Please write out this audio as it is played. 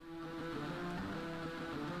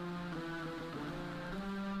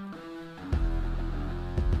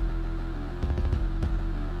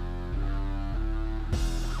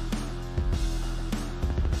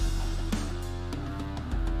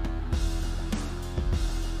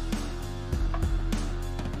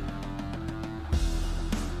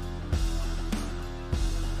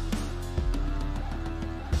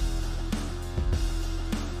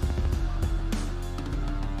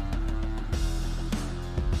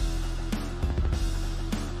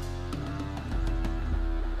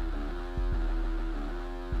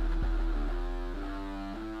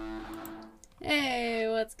Hey,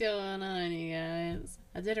 what's going on, you guys?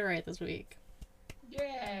 I did it right this week.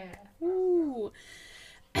 Yeah. Woo!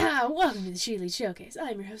 Welcome to the Sheely Showcase.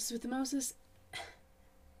 I'm your host with the Moses,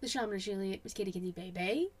 the Shaman of Sheely, Miss Kitty Kitty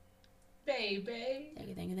Baby. Baby. Thank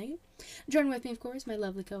you, thank you, thank you. Join with me, of course, my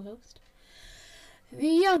lovely co-host, the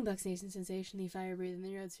Young Bucks Nation sensation, the fire breathing,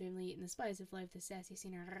 the Rhodes family, eating the spice of life, the sassy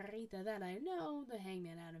senorita that I know, the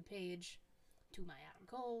Hangman Adam Page, to my Adam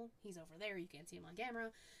Cole. He's over there. You can't see him on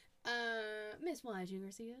camera. Miss YG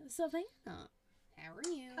Garcia, Savannah. How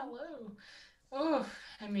are you? Hello. Oh,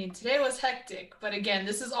 I mean, today was hectic, but again,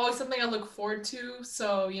 this is always something I look forward to.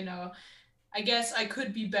 So, I guess I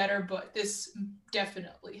could be better, but this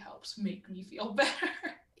definitely helps make me feel better.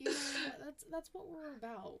 You know, that's what we're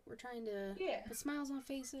about. We're trying to Yeah. put smiles on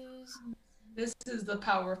faces. This is the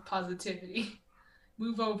power of positivity.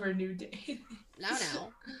 Move over, New Day. Now, now,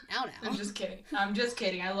 now, I'm now. just kidding. I'm just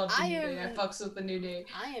kidding. I love the I New Day. I am, fucks with the New Day.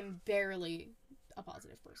 I am barely a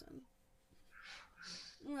positive person.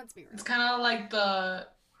 Let's be It's real. kind of like the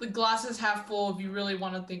glass is half full if you really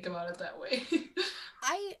want to think about it that way.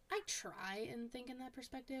 I try and think in that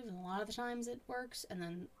perspective, and a lot of the times it works, and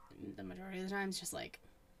then the majority of the times, just like,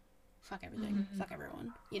 fuck everything, Mm-hmm. fuck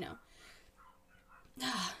everyone, you know.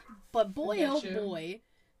 But I boy, oh get you. boy,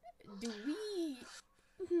 do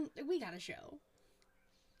we got a show.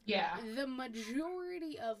 Yeah. The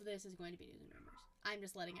majority of this is going to be news and rumors. I'm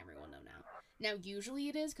just letting everyone know now. Now, usually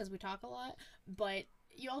it is because we talk a lot, but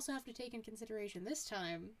you also have to take in consideration this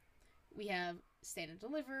time we have Stand and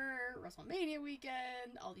Deliver, WrestleMania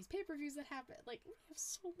weekend, all these pay per views that happen. Like, we have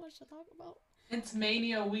so much to talk about. It's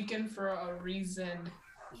Mania weekend for a reason.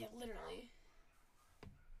 Yeah, literally.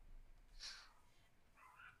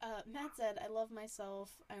 Matt said, I love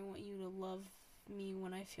myself. I want you to love me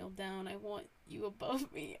when I feel down. I want you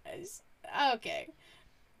above me. Okay.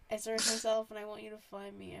 I search myself and I want you to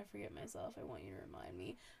find me. I forget myself. I want you to remind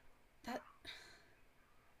me. That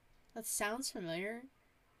that sounds familiar.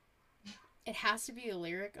 It has to be a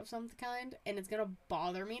lyric of some kind, and it's gonna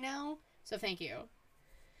bother me now. So thank you.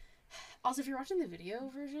 Also, if you're watching the video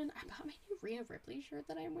version, I bought my new Rhea Ripley shirt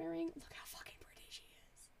that I'm wearing. Look how fucking pretty she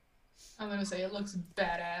I'm gonna say it looks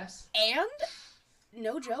badass. is. And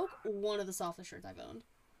no joke, one of the softest shirts I've owned.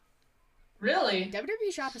 Really?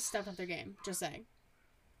 WWE Shop has stepped up their game. Just saying.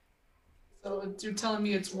 So you're telling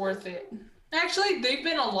me it's worth it? Actually, they've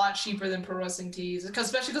been a lot cheaper than Pro Wrestling Tees,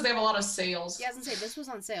 especially because they have a lot of sales. Yeah, I was gonna say this was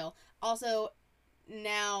on sale. Also,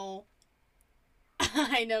 now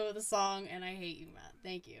I know the song and I hate you, Matt.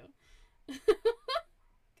 Thank you.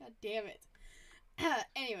 God damn it.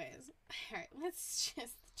 Anyways, alright, let's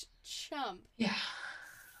just jump Yeah.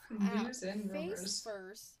 out News and face rumors.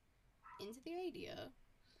 first into the idea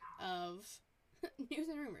of news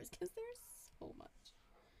and rumors because there's so much.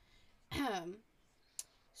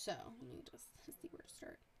 So, let me just see where to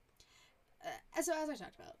start. So, as I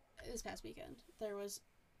talked about this past weekend, there was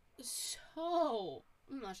so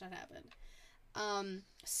much that happened.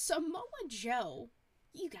 Samoa Joe,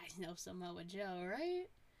 you guys know Samoa Joe, right?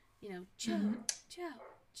 You know, Joe, Mm-hmm. Joe,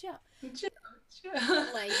 Joe. Yeah.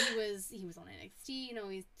 Like he was on NXT, you know,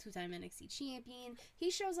 he's two-time NXT champion. He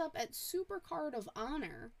shows up at Supercard of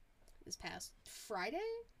Honor this past Friday.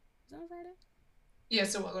 Was that on Friday?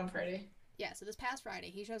 Yes, it was on Friday. Yeah, so this past Friday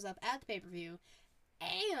he shows up at the pay-per-view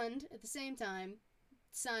and at the same time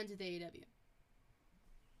signed to the AEW.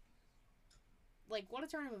 Like, what a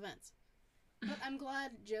turn of events. But I'm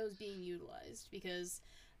glad Joe's being utilized because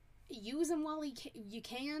use him while you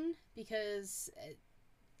can because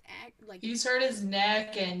like He's hurt his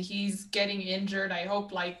neck and he's getting injured. I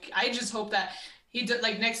just hope that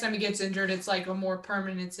like next time he gets injured, it's like a more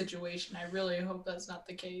permanent situation. I really hope that's not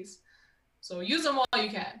the case. So use him while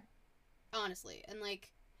you can. honestly, and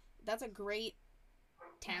like that's a great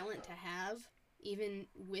talent to have even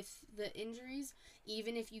with the injuries,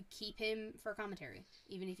 even if you keep him for commentary,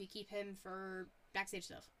 even if you keep him for backstage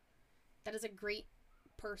stuff. That is a great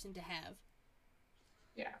person to have.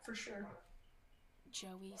 Yeah, for sure.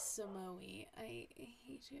 Joey Samoe. I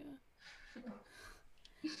hate you.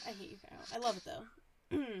 I hate you, Kyle. I love it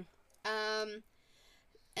though.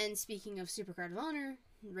 And speaking of Supercard of Honor,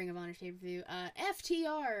 Ring of Honor's pay per view,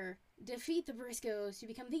 FTR defeat the Briscoes to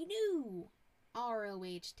become the new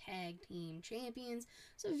ROH Tag Team Champions.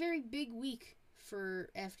 It's a very big week for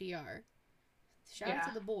FTR. Shout out Yeah.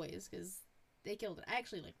 to the boys because they killed it. I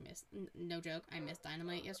actually missed. No joke, I missed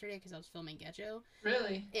Dynamite yesterday because I was filming Getcho.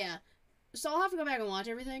 Really? Yeah, so I'll have to go back and watch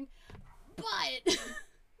everything. But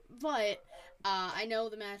but I know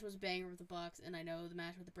the match was a banger with the Bucks, and I know the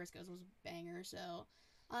match with the Briscoes was a banger. So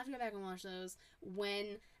I'll have to go back and watch those when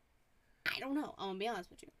I don't know. I'm gonna be honest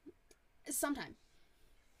with you, sometime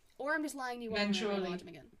Or I'm just lying to you when I Eventually. watch them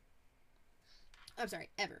again. I'm sorry,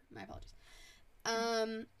 ever. My apologies.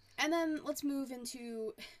 And then let's move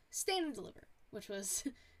into Stand and Deliver, which was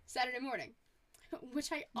Saturday morning,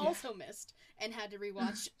 which I also missed and had to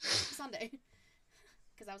rewatch Sunday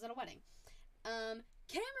because I was at a wedding. Cameron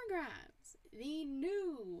Grimes, the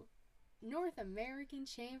new North American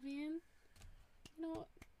champion. You know,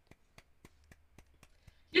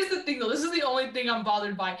 Here's the thing, though. This is the only thing I'm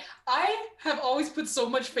bothered by. I have always put so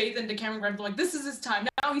much faith into Cameron Grimes. I'm like, this is his time.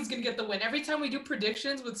 Now he's going to get the win. Every time we do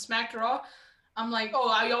predictions with Smack Raw, I'm like, oh,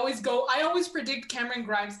 I always predict Cameron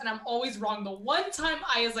Grimes, and I'm always wrong. The one time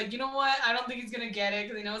I was like, you know what? I don't think he's going to get it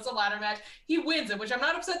because, it's a ladder match. He wins it, which I'm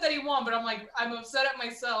not upset that he won, but I'm like, I'm upset at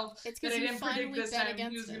myself it's that I didn't predict this time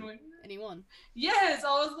he was going to win. And he won. Yes,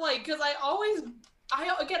 I was like, because I always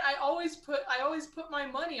put my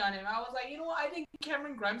money on him. I was like, you know what? I think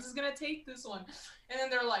Cameron Grimes is gonna take this one, and then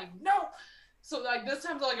they're like, no. So like this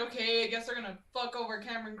time they're like, okay, I guess they're gonna fuck over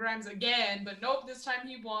Cameron Grimes again, but nope, this time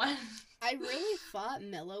he won. I really thought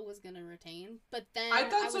Melo was gonna retain, but then I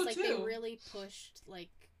thought was so like, too. they really pushed like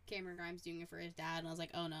Cameron Grimes doing it for his dad, and I was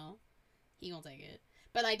like, oh no, he won't take it.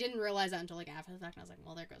 But I didn't realize that until like after the fact, and I was like,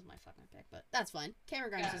 well, there goes my fucking pick. But that's fine.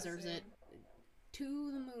 Cameron Grimes deserves it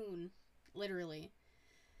to the moon, literally.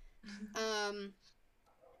 And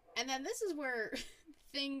then this is where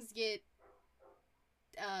things get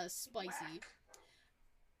spicy. Whack.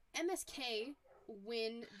 MSK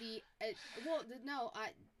win the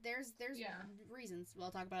there's reasons.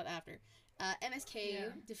 We'll talk about it after.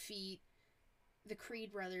 MSK defeat the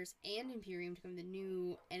Creed brothers and Imperium to become the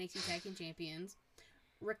new NXT Tag Team Champions.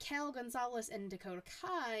 Raquel Gonzalez and Dakota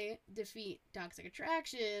Kai defeat Toxic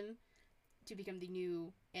Attraction to become the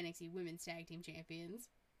new NXT Women's Tag Team Champions.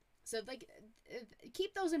 So, like,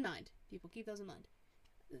 keep those in mind. People, keep those in mind.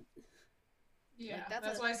 Yeah, like,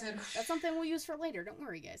 that's why I said... That's something we'll use for later. Don't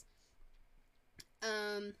worry, guys.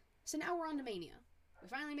 So now we're on to Mania. We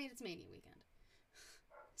finally made it to Mania weekend.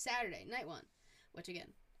 Saturday, night one. Which,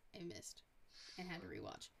 again, I missed and had to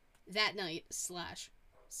rewatch. That night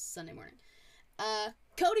 / Sunday morning.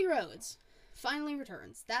 Cody Rhodes finally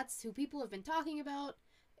returns. That's who people have been talking about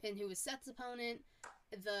and who is Seth's opponent.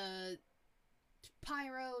 The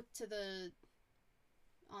pyro to the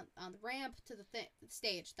on the ramp to the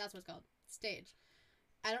stage. That's what it's called. Stage.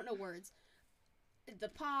 I don't know words. The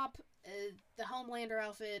pop, the Homelander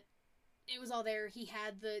outfit, it was all there. He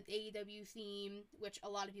had the AEW theme, which a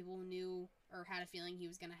lot of people knew or had a feeling he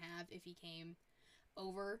was gonna have if he came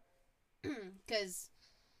over, because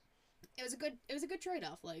it was a good trade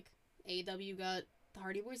off. Like AEW got the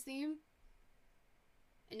Hardy Boys theme,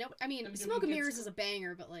 and no, I mean Smoke and Mirrors is a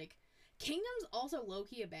banger, but like Kingdom's also low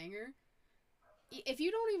key a banger. If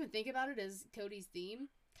you don't even think about it as Cody's theme,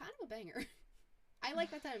 kind of a banger. I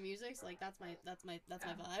like that type of music, so like that's my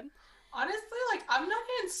vibe. Honestly, like I'm not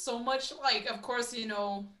in so much like, of course,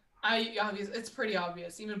 it's pretty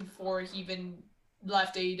obvious even before he even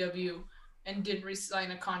left AEW and didn't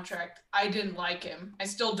re-sign a contract. I didn't like him. I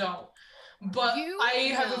still don't. But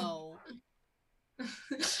I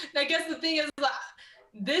guess the thing is that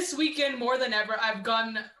this weekend more than ever, I've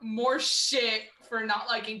gotten more shit for not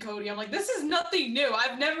liking Cody. I'm like, this is nothing new.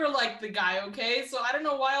 I've never liked the guy, okay? So I don't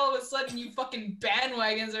know why all of a sudden you fucking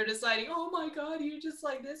bandwagons are deciding, oh my god, you just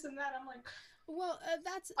like this and that. I'm like, well,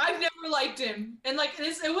 I've never liked him. And like,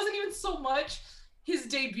 it wasn't even so much his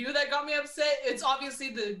debut that got me upset. It's obviously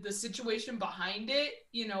the situation behind it.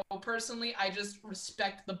 Personally, I just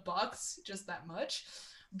respect the Bucks just that much.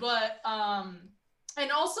 But, and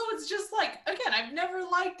also, it's just like, again, I've never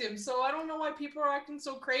liked him, so I don't know why people are acting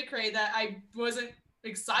so cray-cray that I wasn't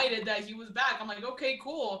excited that he was back. I'm like, okay,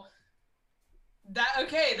 cool.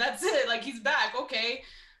 That's it. Like, he's back. Okay.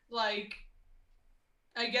 Like,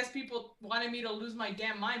 I guess people wanted me to lose my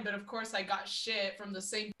damn mind, but of course I got shit from the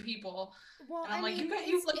same people. Well, and I'm like, mean,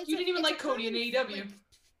 you didn't even like Cody in AEW. Like,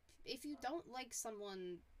 if you don't like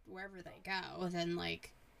someone wherever they go, then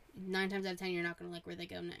like 9 times out of 10 you're not gonna like where they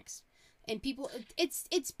go next. And people, it's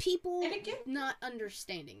people not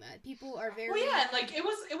understanding that. People are very... Well, yeah, like, it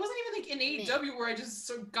wasn't even, like, in AEW where I just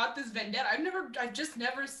sort of got this vendetta. I've just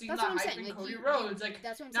never seen that hype in Cody Rhodes. Like,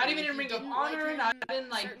 that's what I'm not saying. even in Ring of like Honor, him not in,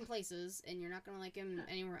 like... certain places, and you're not gonna like him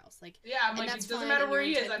anywhere else. Like, yeah, I'm like, it doesn't matter where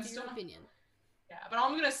he is, I'm still... opinion. Yeah, but all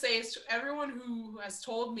I'm gonna say is to everyone who has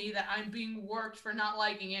told me that I'm being worked for not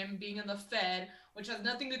liking him, being in the Fed, which has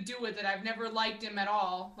nothing to do with it. I've never liked him at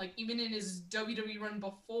all. Like, even in his WWE run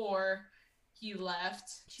before... he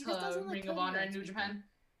left to Ring of Honor and New Japan.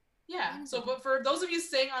 Yeah, so, but for those of you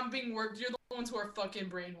saying I'm being worked, you're the ones who are fucking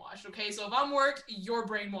brainwashed, okay? So if I'm worked, you're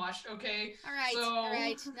brainwashed, okay? Alright. No.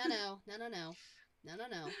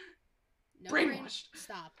 Brainwashed. No.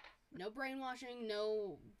 Stop. No brainwashing,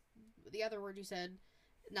 no the other word you said,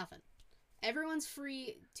 nothing. Everyone's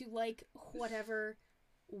free to like whatever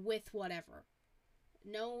with whatever.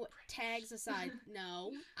 No tags aside.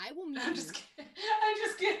 No, I will mute I'm you. just kidding. I'm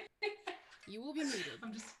just kidding. You will be muted.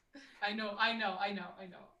 I'm just. I know.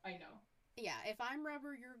 Yeah, if I'm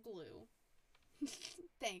rubber, you're glue.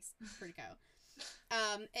 Thanks, Pretty Kyle.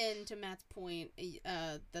 And to Matt's point,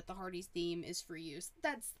 that the Hardy's theme is free use.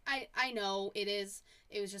 I know it is.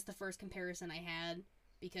 It was just the first comparison I had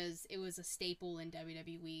because it was a staple in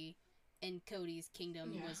WWE, and Cody's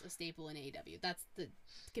Kingdom was a staple in AEW. That's the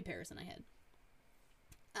comparison I had.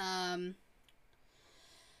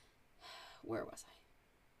 Where was I?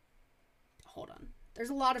 Hold on. There's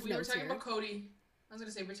a lot of notes here. We were talking about Cody. I was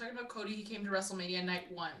gonna say, we're talking about Cody. He came to WrestleMania night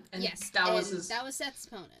 1, and yes, that was Seth's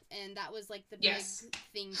opponent, and that was like the big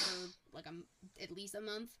thing for like at least a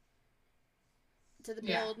month to the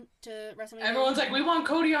build to WrestleMania. Everyone's like, we want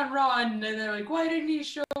Cody on Raw, and they're like, why didn't he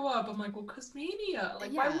show up? I'm like, well, 'cause Mania.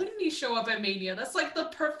 Like, why wouldn't he show up at Mania? That's like the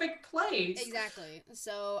perfect place. Exactly.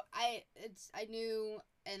 So I knew,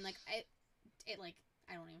 and like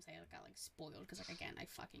I don't even say I got like spoiled because like again I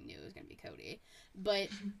fucking knew it was gonna be Cody, but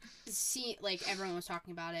see like everyone was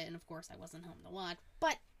talking about it, and of course I wasn't home to watch.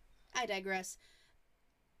 But I digress.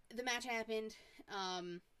 The match happened.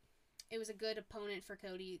 It was a good opponent for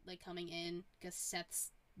Cody like coming in because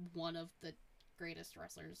Seth's one of the greatest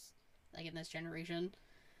wrestlers like in this generation.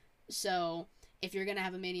 So if you're gonna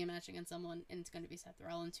have a Mania match against someone, and it's gonna be Seth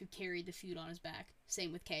Rollins who carried the feud on his back.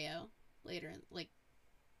 Same with KO later, like.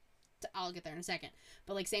 I'll get there in a second.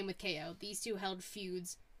 But, like, same with KO. These two held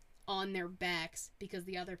feuds on their backs because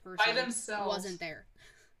the other person by themselves wasn't there.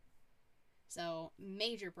 So,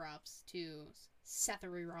 major props to Seth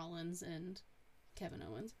Rollins and Kevin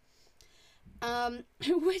Owens.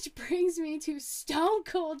 Which brings me to Stone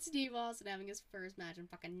Cold Steve Austin having his first match in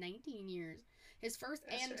fucking 19 years. His first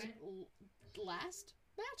last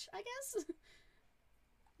match, I guess?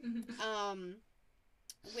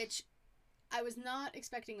 Which... I was not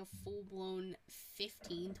expecting a full-blown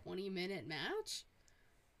 15-20 minute match.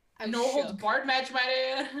 No holds barred match,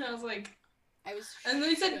 I was like, I was and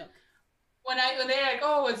they said when they're like,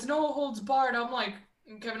 oh, it's no holds barred. I'm like,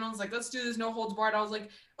 and Kevin Owens like, let's do this no holds barred. I was like,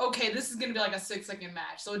 okay, this is gonna be like a 6-second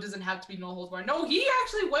match, so it doesn't have to be no holds barred. No, he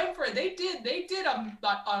actually went for it. They did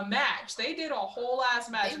a match. They did a whole ass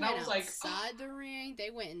match, and I was like, outside the ring. They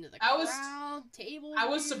went into the crowd. Table. I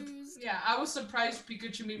was surprised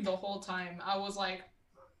Pikachu meme the whole time. I was like,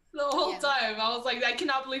 the whole time. I was like, I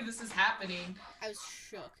cannot believe this is happening. I was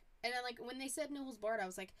shook. And then, like, when they said no holds barred, I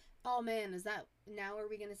was like, oh man, is that now? Are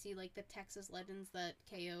we gonna see like the Texas Legends that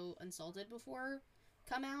KO insulted before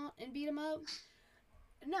come out and beat him up?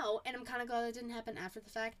 No, and I'm kind of glad it didn't happen after the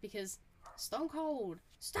fact because Stone Cold.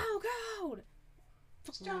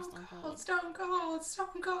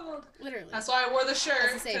 Literally. That's why I wore the shirt. I was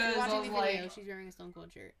gonna say, if you're watching the video, she's wearing a Stone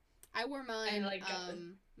Cold shirt. I wore mine,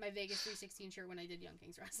 my Vegas 316 shirt when I did Young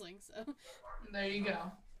Kings Wrestling, so. There you go.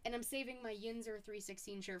 And I'm saving my Yinzer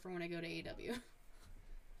 316 shirt for when I go to AEW.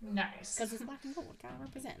 Nice. Because it's black and gold, gotta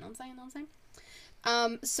represent, know what I'm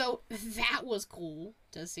saying? So that was cool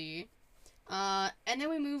to see. And then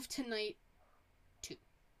we moved to night 2.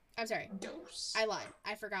 I'm sorry. Dose. I lied.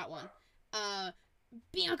 I forgot one.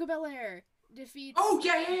 Bianca Belair defeats... Oh,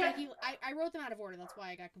 yeah. Becky... I wrote them out of order, that's why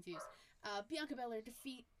I got confused. Bianca Belair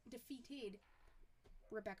defeated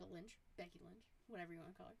Rebecca Lynch, Becky Lynch, whatever you want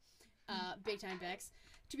to call her, Big Time Bex,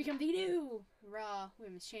 to become the new Raw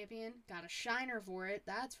Women's Champion. Got a shiner for it,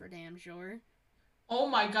 that's for damn sure. Oh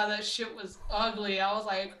my god, that shit was ugly. I was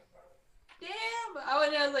like, damn.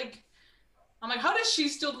 I'm like, how does she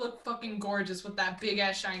still look fucking gorgeous with that big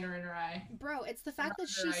ass shiner in her eye? Bro, it's the fact that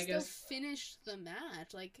she still finished the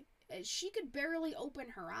match. Like, she could barely open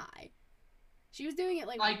her eye. She was doing it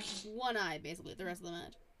like one eye, basically, the rest of the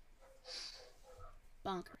match.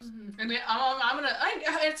 Bonkers. I mean,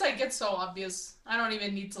 it's so obvious. I don't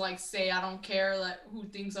even need to, like, say I don't care who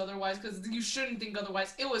thinks otherwise, because you shouldn't think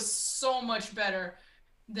otherwise. It was so much better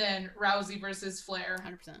than Rousey versus Flair.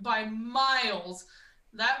 100%. By miles.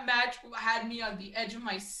 That match had me on the edge of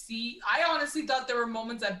my seat. I honestly thought there were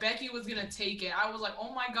moments that Becky was going to take it. I was like,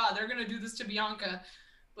 oh my god, they're going to do this to Bianca.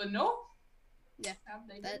 But no. Yeah,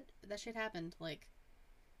 that shit happened. Like,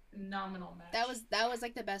 phenomenal match. That was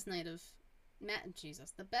like the best night of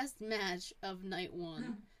the best match of night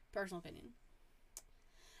 1. Personal opinion.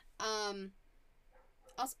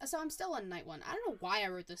 So I'm still on night 1. I don't know why I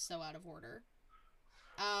wrote this so out of order.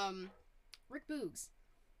 Rick Boogs.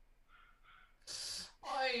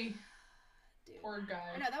 Oy. Dude. Poor guy.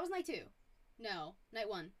 Oh, no, that was night 2. No, night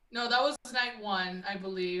one. No, that was night one, I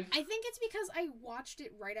believe. I think it's because I watched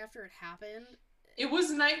it right after it happened. It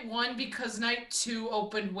was night one because night two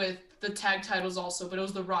opened with the tag titles also, but it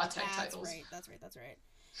was the Raw tag titles. That's right.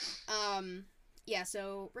 Yeah,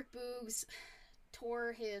 so Rick Boogs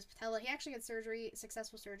tore his patella. He actually had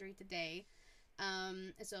successful surgery today.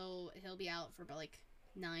 So he'll be out for about like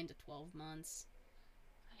 9 to 12 months.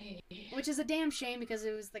 Which is a damn shame because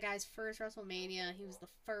it was the guy's first WrestleMania. He was the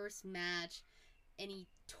first match, and he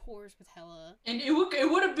tore his patella. And it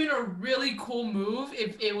would have been a really cool move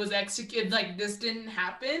if it was executed like this didn't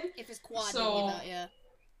happen. If his quad didn't give out, yeah.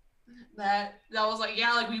 That was like,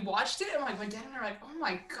 yeah, like we watched it and like my dad and I were like, oh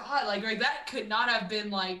my god, like that could not have been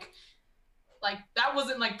like that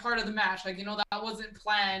wasn't like part of the match, like, you know, that wasn't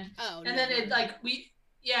planned. Oh, and then it like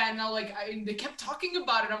they kept talking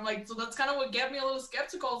about it. I'm like, so that's kind of what got me a little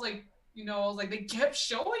skeptical. I was like, you know, I was like, they kept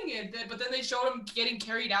showing it, but then they showed him getting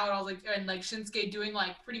carried out. I was like, and like Shinsuke doing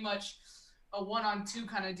like pretty much a 1-on-2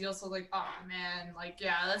 kind of deal. So I was like, oh man, like,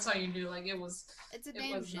 yeah, that's how you knew. Like it's a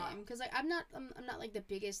damn shame because like I'm not like the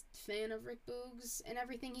biggest fan of Rick Boogs and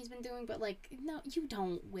everything he's been doing, but like, no, you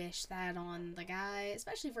don't wish that on the guy,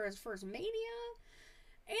 especially for his first Mania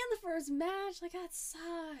and the first match. Like, that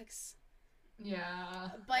sucks. Yeah,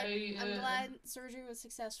 but I'm glad surgery was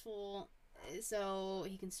successful, so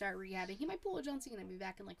he can start rehabbing. He might pull a John Cena and be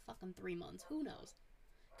back in like fucking 3 months. Who knows?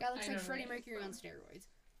 Guy looks like Freddie Mercury on steroids.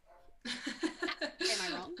 Am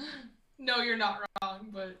I wrong? No, you're not wrong,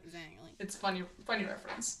 but exactly. It's funny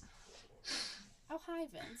reference. Oh, hi,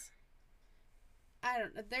 Vince. I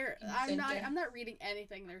don't know. I'm not reading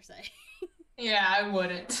anything they're saying. Yeah, I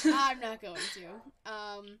wouldn't. I'm not going to.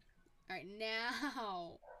 All right,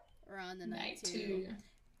 now we're on the night two.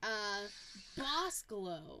 Boss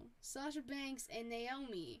Glow, Sasha Banks and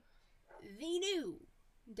Naomi, the new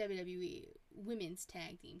WWE Women's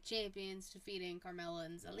Tag Team Champions, defeating Carmella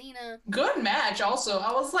and Zelina. Good match. Also,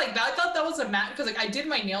 I was like, I thought that was a match because like I did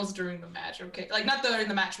my nails during the match. Okay, like not during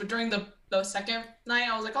the match, but during the second night,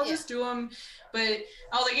 I was like, I'll just do them. But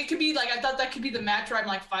I was like, it could be like, I thought that could be the match where I'm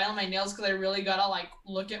like filing my nails because I really gotta like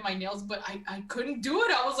look at my nails, but I couldn't do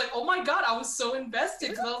it. I was like, oh my god, I was so invested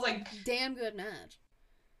because I was like, damn good match.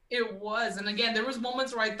 It was, and again, there was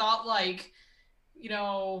moments where I thought like, you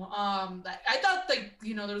know, I thought like,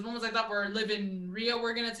 you know, there was moments I thought where Liv and Rhea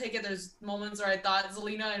were gonna take it. There's moments where I thought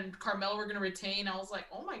Zelina and Carmella were gonna retain. I was like,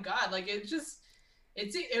 oh my god, like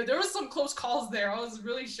there was some close calls there. I was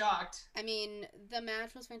really shocked. I mean, the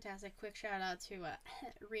match was fantastic. Quick shout out to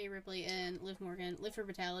Rhea Ripley and Liv Morgan, Liv for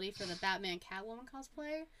Brutality for the Batman Catwoman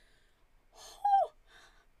cosplay.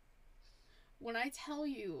 When I tell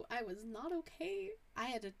you I was not okay,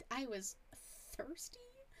 I was thirsty.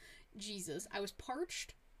 Jesus, I was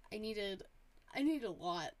parched. I needed a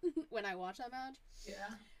lot when I watched that match.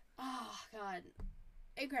 Yeah. Oh god,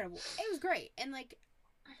 incredible! It was great, and like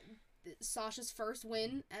Sasha's first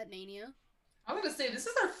win at Mania. I'm gonna say this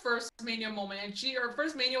is her first Mania moment, and her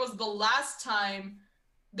first Mania was the last time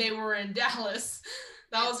they were in Dallas.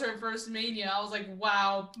 That was her first Mania. I was like,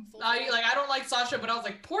 wow. I don't like Sasha, but I was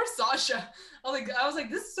like, poor Sasha. I was like,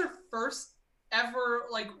 this is her first ever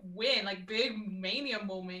like win, like big Mania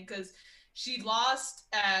moment, because she lost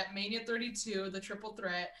at Mania 32, the triple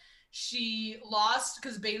threat. She lost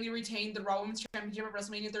because Bayley retained the Raw Women's Championship at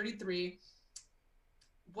WrestleMania 33.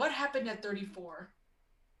 What happened at 34?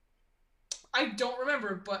 I don't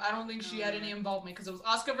remember, but I don't think she had any involvement because it was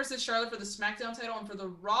Asuka versus Charlotte for the SmackDown title, and for the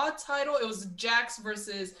Raw title, it was Jax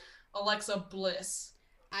versus Alexa Bliss.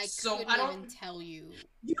 I couldn't even tell you.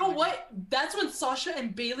 You know what? That's when Sasha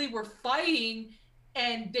and Bayley were fighting,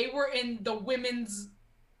 and they were in the women's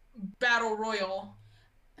battle royal,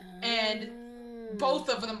 and both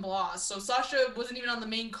of them lost. So Sasha wasn't even on the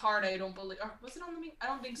main card. I don't believe. Or was it on the main? I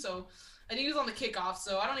don't think so. I think it was on the kickoff,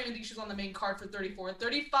 so I don't even think she was on the main card for 34.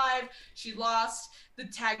 35, she lost the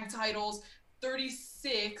tag titles.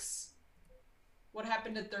 36, what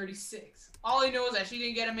happened at 36? All I know is that she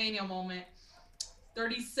didn't get a Mania moment.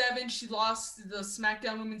 37, she lost the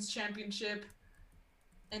SmackDown Women's Championship.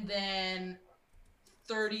 And then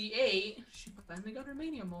 38, she finally got her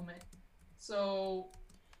Mania moment. So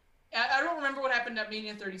I don't remember what happened at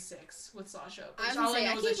Mania 36 with Sasha. I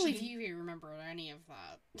can't believe you even remember any of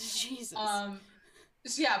that. Jesus. So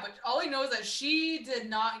yeah, but all I know is that she did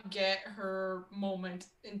not get her moment,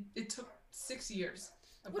 and it took 6 years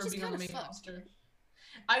of her being on the main roster.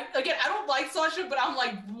 I don't like Sasha, but I'm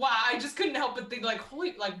like, wow, I just couldn't help but think like,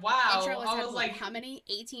 holy, like, wow. I was like, how many?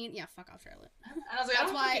 18? Yeah, fuck off, Charlotte. And I was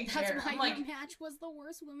like, that's why your match was the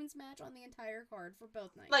worst women's match on the entire card for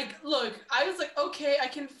both nights. Like, look, I was like, okay, I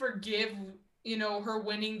can forgive you know, her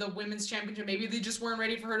winning the women's championship. Maybe they just weren't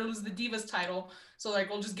ready for her to lose the Divas title. So, like,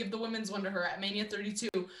 we'll just give the women's one to her at Mania 32.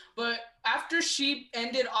 But after she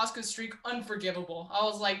ended Asuka's streak, unforgivable. I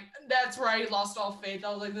was like, that's where I lost all faith.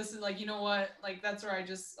 I was like, this is like, you know what? Like, that's where I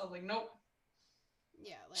was like, nope.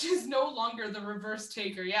 Yeah. Like, She's no longer the reverse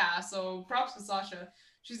taker. Yeah, so props to Sasha.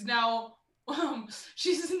 She's now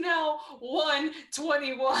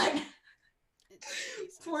 121.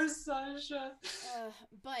 Poor Sasha.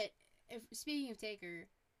 But speaking of Taker,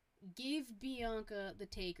 give Bianca the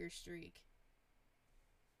Taker streak.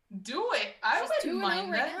 Do it. I wouldn't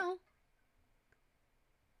mind that. Now.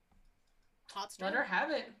 Hot streak. Let her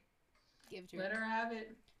have it. Give it to her. Let her have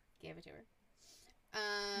it. Give it to her.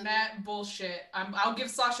 Matt, bullshit. I'll give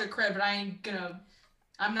Sasha credit, but I ain't gonna.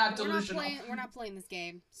 I'm not delusional. We're not playing this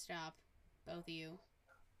game. Stop, both of you.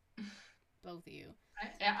 Both of you.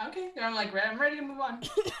 Yeah. Okay. I'm like, I'm ready to move on.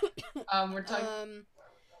 We're talking.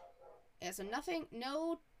 Yeah. So nothing.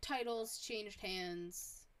 No titles changed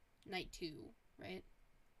hands. Night 2, right?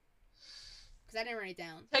 Because I didn't write it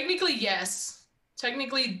down. Technically, yes.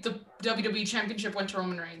 Technically, the WWE Championship went to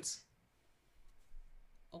Roman Reigns.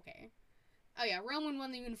 Okay. Oh yeah, Roman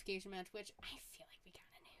won the unification match, which I feel like we kind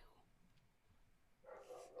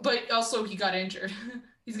of But knew. also, he got injured.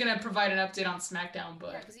 He's gonna provide an update on SmackDown,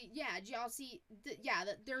 but did y'all see?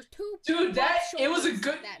 There's two. Dude, it was a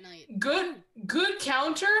good that night. Good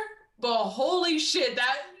counter, but holy shit,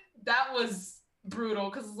 that was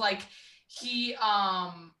brutal. Cause like he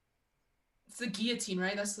it's the guillotine,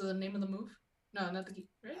 right? That's the name of the move. No, not the guillotine.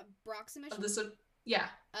 Right? Brock submission. Yeah.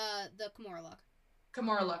 The Kimura lock.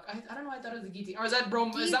 Kimura lock. I don't know why I thought it was the guillotine. Or is that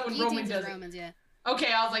Roman? Is that when Roman does Romans, yeah.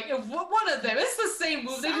 Okay, I was like, one of them. It's the same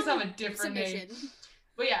move. They just have a different submission. name.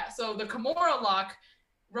 But yeah, so the Kimura lock,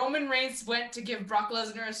 Roman Reigns went to give Brock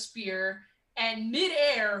Lesnar a spear, and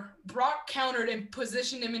mid-air, Brock countered and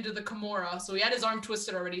positioned him into the Kimura. So he had his arm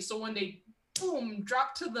twisted already. So when they, boom,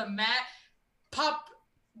 dropped to the mat, pop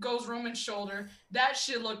goes Roman's shoulder. That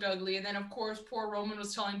shit looked ugly. And then, of course, poor Roman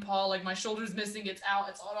was telling Paul, like, my shoulder's missing, it's out,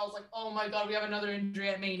 it's out. I was like, oh my god, we have another injury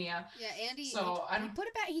at Mania. Yeah, Andy, so, he put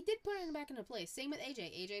it back. He did put it back into place. Same with AJ.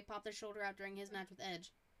 AJ popped their shoulder out during his match with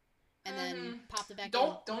Edge. And then popped it back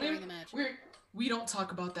during the match. We don't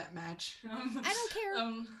talk about that match. I don't care.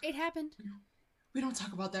 It happened. We don't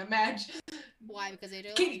talk about that match. Why? Because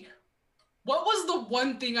AJ Katie, what was the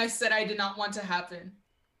one thing I said I did not want to happen?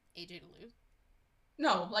 AJ to lose.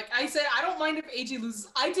 No, like I said, I don't mind if AJ loses.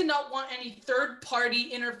 I did not want any third-party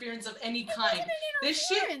interference of any kind. This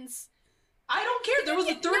shit. I don't care. There was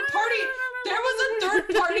a third party. There was a third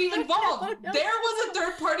party involved. There was a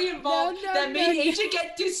third party involved that made AJ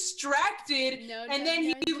get distracted, and then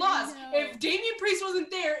he lost. If Damian Priest wasn't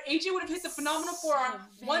there, AJ would have hit the phenomenal forearm.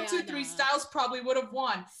 1, 2, 3. Styles probably would have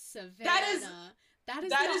won. That is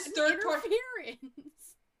third party interference.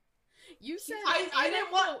 You said I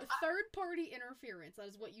didn't want third-party interference. That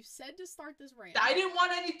is what you said to start this rant. I didn't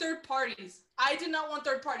want any third parties. I did not want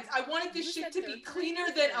third parties. I wanted this shit to be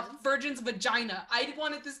cleaner than a virgin's vagina. I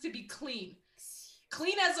wanted this to be clean.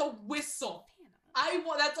 Clean as a whistle.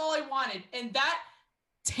 That's all I wanted. And that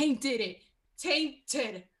tainted it.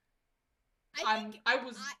 Tainted. I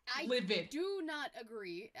was livid. I do not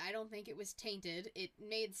agree. I don't think it was tainted. It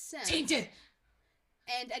made sense. Tainted.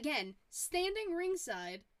 And again, standing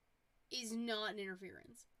ringside is not an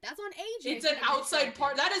interference. That's on AJ. It's an outside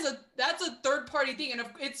part. That's a third party thing, and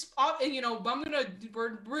it's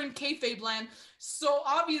we're in kayfabe land, so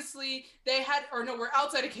obviously we're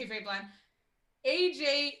outside of kayfabe land.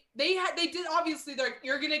 AJ, they did obviously.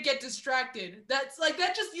 You're gonna get distracted. That's like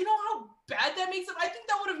that. Just how bad that makes him. I think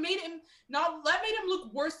that would have made him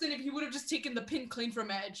look worse than if he would have just taken the pin clean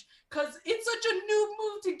from Edge, because it's such a new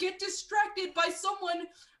move to get distracted by someone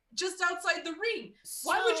just outside the ring.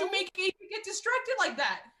 Why would you make AJ get distracted like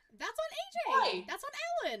that? That's on AJ. Why? That's on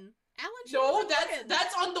Alan. No,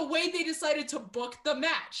 that's on the way they decided to book the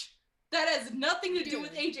match. That has nothing to do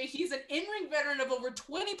with AJ. He's an in-ring veteran of over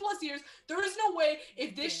 20 plus years. There is no way,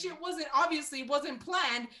 if this shit wasn't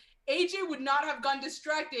planned, AJ would not have gone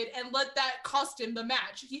distracted and let that cost him the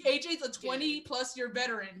match. AJ's a 20 plus year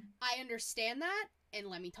veteran. I understand that, and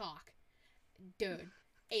let me talk. Dude,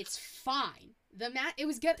 it's fine.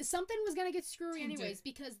 Something was gonna get screwy anyways,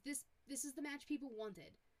 because this is the match people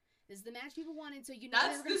wanted. This is the match people wanted, so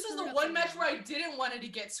this is the one match where I didn't want it to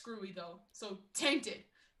get screwy though. So tainted.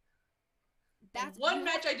 That's one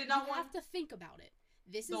match I did not want. You have to think about it.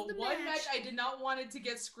 This is the one match I did not want it to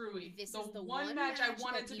get screwy. This is the one match I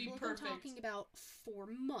wanted to be perfect. People have been talking about for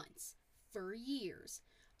months, for years.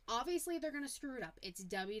 Obviously, they're gonna screw it up. It's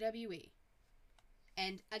WWE,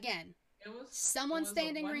 and again, someone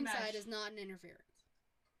standing ringside is not an interference.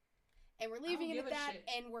 And we're leaving it at that,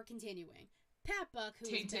 and we're continuing. Pat Buck, who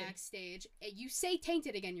is backstage, you say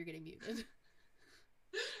tainted again, you're getting muted.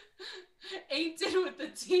 Ainted with the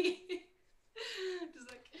T. Just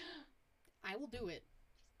like... I will do it.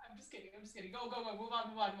 I'm just kidding. Go. Move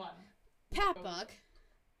on. Pat Buck,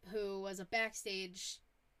 who was a backstage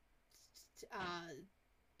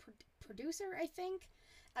producer, I think.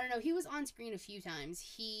 I don't know. He was on screen a few times.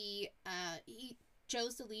 He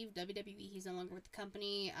chose to leave WWE. He's no longer with the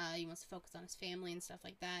company. He wants to focus on his family and stuff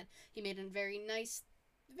like that. He made a very nice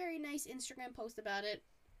Instagram post about it.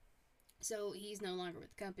 So he's no longer with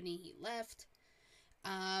the company. He left.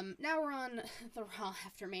 Now we're on the Raw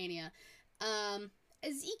after Mania.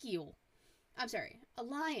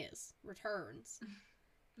 Elias returns.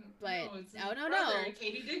 But no.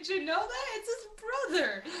 Katie, did you know that? It's his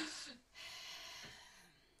brother.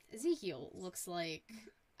 Ezekiel looks like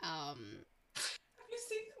Have you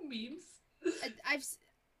seen the memes?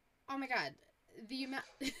 Oh my god. The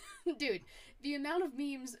amount of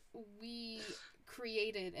memes we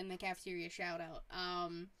created in the cafeteria shout out.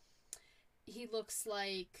 He looks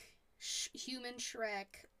like Human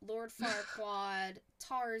Shrek, Lord Farquaad,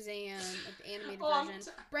 Tarzan, like the animated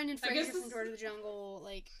version, Brendan Fraser from George of the Jungle,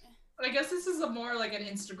 like... I guess this is a more like an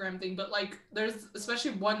Instagram thing, but like there's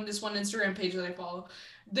especially this one Instagram page that I follow.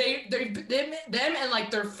 Them and like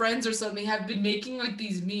their friends or something have been making like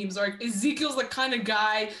these memes. Like Ezekiel's the kind of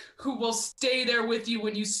guy who will stay there with you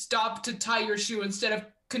when you stop to tie your shoe instead of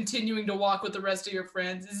continuing to walk with the rest of your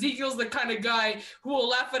friends. Ezekiel's the kind of guy who will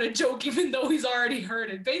laugh at a joke even though he's already heard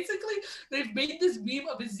it. Basically, they've made this meme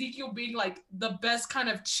of Ezekiel being like the best kind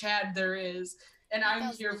of Chad there is, and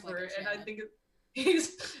I'm here for it. And I think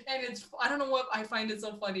I don't know what I find it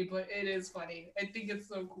so funny, but it is funny. I think it's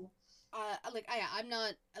so cool. I'm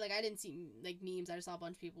not like I didn't see like memes. I just saw a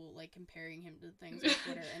bunch of people like comparing him to things on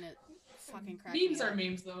Twitter, and it fucking cracked me up. Memes are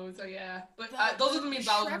memes though, so yeah. But those are the memes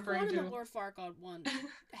I was referring to. The Lord Farquaad one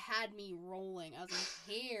had me rolling. I was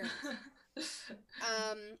like, here.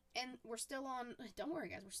 And we're still on. Don't worry,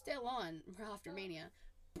 guys. We're still on Raw after Mania.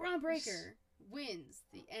 Braun Breaker wins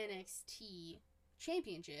the NXT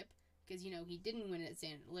Championship because he didn't win it at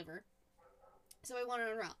Stand and Deliver, so he won it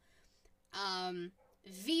on Raw.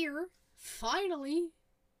 Veer finally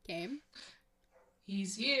came.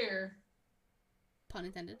 He's here. Pun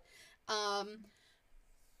intended.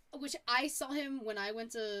 Which I saw him when I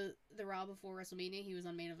went to the Raw before WrestleMania. He was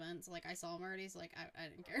on main event, so like I saw him already. So like I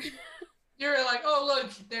didn't care. You're like, oh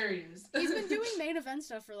look, there he is. He's been doing main event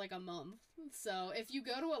stuff for like a month. So if you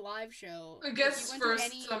go to a live show, I guess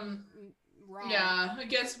Raw. Yeah, I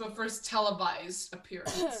guess, but first televised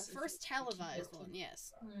appearance. First televised one,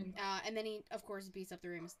 yes. And then he, of course, beats up the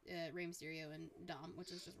Rey Mysterio and Dom,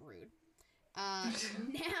 which is just rude.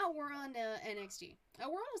 Now we're on to NXT. We're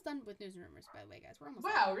almost done with news and rumors, by the way, guys. We're almost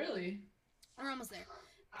Wow, done. Really? We're almost there.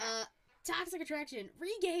 Toxic Attraction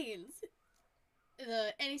regains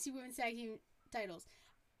the NXT Women's Tag Team titles.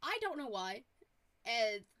 I don't know why.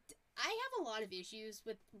 I have a lot of issues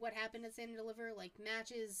with what happened at Stand and Deliver. Like,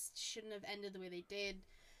 matches shouldn't have ended the way they did.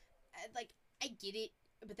 Like, I get it,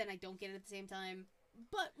 but then I don't get it at the same time.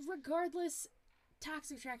 But regardless,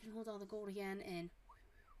 Toxic Attraction holds all the gold again, and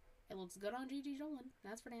it looks good on Gigi Dolan.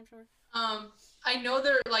 That's for damn sure. I know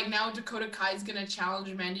they're, like, now Dakota Kai's gonna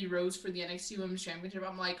challenge Mandy Rose for the NXT Women's Championship.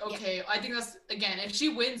 I'm like, okay, yeah. I think that's, again, if she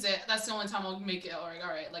wins it, that's the only time I'll make it,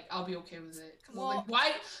 alright, like, I'll be okay with it. Well,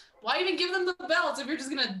 like, why even give them the belts if you're just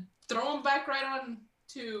gonna throw them back right on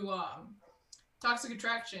to Toxic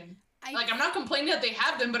Attraction? I'm not complaining that they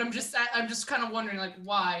have them, but I'm just kind of wondering, like,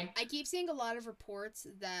 why. I keep seeing a lot of reports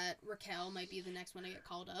that Raquel might be the next one to get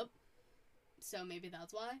called up, so maybe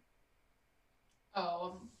that's why.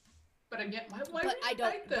 Oh, but again, why?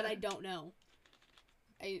 But I don't know.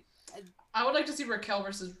 I would like to see Raquel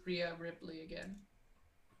versus Rhea Ripley again.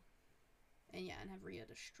 And have Rhea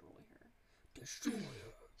destroy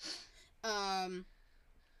her.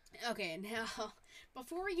 Okay, now,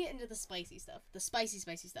 before we get into the spicy stuff,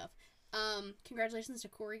 congratulations to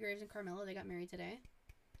Corey Graves and Carmella. They got married today.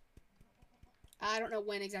 I don't know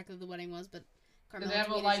when exactly the wedding was, but Carmella. Did they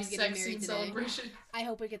have a live sex scene celebration? I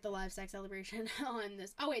hope we get the live sex celebration on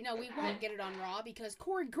this. Oh, wait, no, we won't get it on Raw because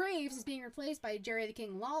Corey Graves is being replaced by Jerry the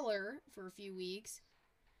King Lawler for a few weeks.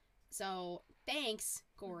 So, thanks,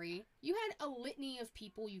 Corey. You had a litany of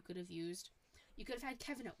people you could have used. You could have had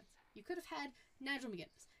Kevin Owens. You could have had Nigel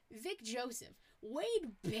McGuinness, Vic Joseph,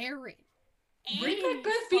 Wade Barrett. Bring back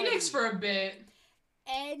Beth Phoenix for a bit.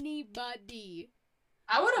 Anybody.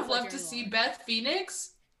 I would have loved to see Beth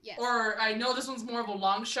Phoenix. Yes. Or I know this one's more of a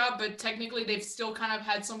long shot, but technically they've still kind of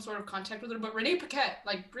had some sort of contact with her. But Renee Paquette,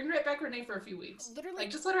 like, bring right back Renee for a few weeks. Literally, like,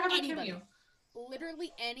 just let her have a cameo.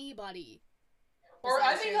 literally anybody. Or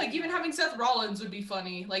I besides think Jerry like even Lawler. having Seth Rollins would be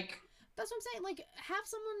funny. Like, That's what I'm saying. Like, have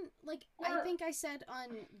someone like I think I said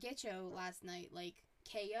on Getcho last night. Like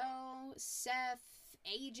KO, Seth,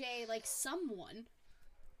 AJ, like someone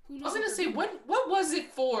who I knows was what gonna they're say, doing. what was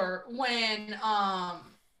it for when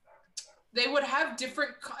they would have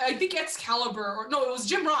different? I think Excalibur or no, it was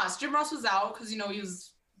Jim Ross. Jim Ross was out because he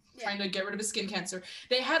was trying to get rid of his skin cancer.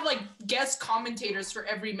 They had like guest commentators for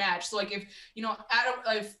every match. So like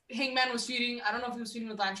if Hangman was feuding, I don't know if he was feuding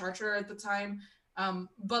with Lance Archer at the time,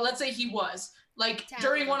 but let's say he was like Talent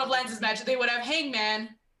during one of would be Lance's matches, they would have Hangman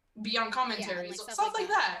be on commentary, like so stuff like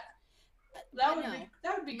that. That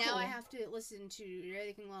would be now cool. I have to listen to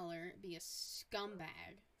Jerry King Lawler be a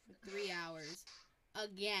scumbag for 3 hours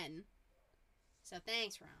again. So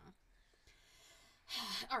thanks, Ron.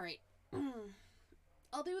 All right.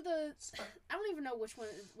 I'll do the. I don't even know which one.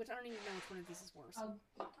 I don't even know which one of these is worse.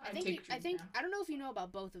 I think. I don't know if you know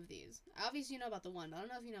about both of these. Obviously, you know about the one, but I don't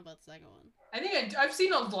know if you know about the second one. I think I've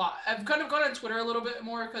seen a lot. I've kind of gone on Twitter a little bit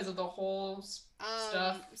more because of the whole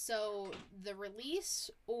stuff. So the release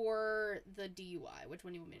or the DUI? Which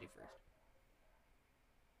one do you want me to do first?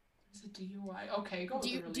 It's a DUI. Okay, go with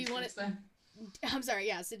the release. Do you want it then? I'm sorry.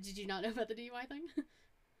 Yeah. So did you not know about the DUI thing?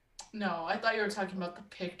 No, I thought you were talking about the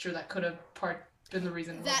picture that could have been the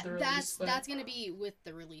reason of the release. That's gonna be with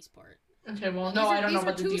the release part. Okay, well, no, I don't know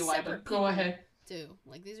about the DUI, but go ahead. Too.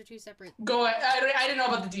 Like, these are two separate. Go ahead. I didn't know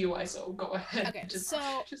about the DUI, so go ahead. Okay, just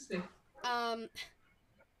say.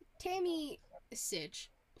 Tammy Sytch,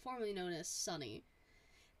 formerly known as Sunny,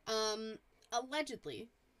 allegedly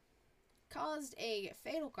caused a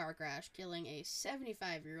fatal car crash, killing a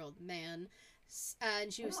 75-year-old man,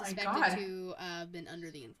 and she was suspected to have been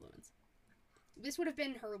under the influence. This would have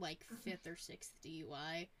been her, like, 5th or 6th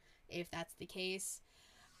DUI, if that's the case.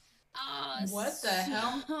 What the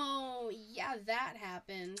hell? Oh, yeah, that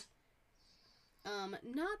happened.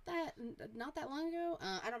 Not that long ago.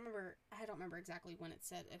 I don't remember exactly when it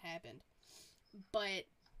said it happened. But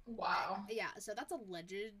wow. Yeah, so that's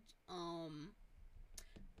alleged.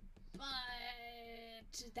 But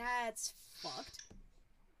that's fucked.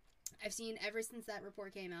 I've seen ever since that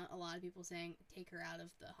report came out, a lot of people saying take her out of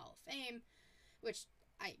the Hall of Fame, which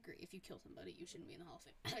I agree. If you kill somebody, you shouldn't be in the Hall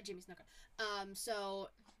of Fame. Jimmy Snuka. So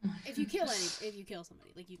if you kill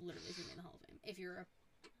somebody, like, you literally shouldn't be in the Hall of Fame. If you're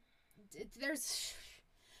there's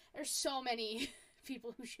so many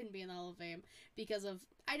people who shouldn't be in the Hall of Fame because of,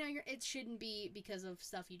 I know it shouldn't be because of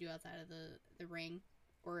stuff you do outside of the ring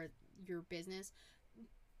or your business,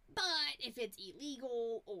 but if it's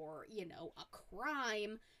illegal or, a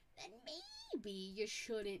crime, then maybe you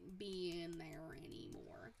shouldn't be in there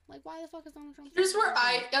anymore. Like, why the fuck is Donald Trump? Here's where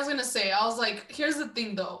I was gonna say, I was like, here's the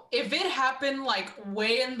thing though. If it happened like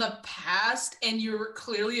way in the past and you're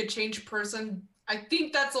clearly a changed person, I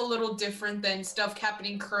think that's a little different than stuff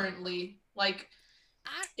happening currently. Like,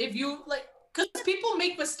 if you like, because people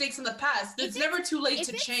make mistakes in the past. It's never too late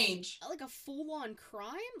to change. Like a full-on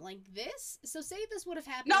crime like this. So say this would have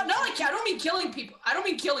happened. No, not like, I don't mean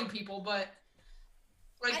killing people. But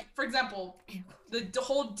like, for example, the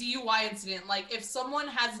whole DUI incident. Like, if someone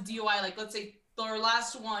has a DUI, like, let's say their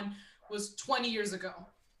last one was 20 years ago,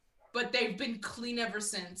 but they've been clean ever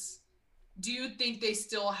since. Do you think they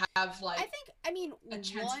still have, like,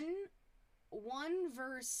 one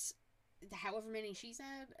verse, however many she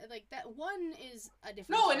said, like, that one is a different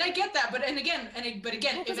No, story. and I get that, but again,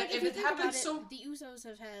 if it happens, so the Usos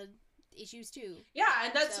have had issues too. Yeah,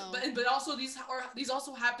 and that's but also these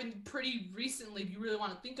also happened pretty recently if you really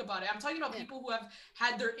want to think about it. I'm talking about people who have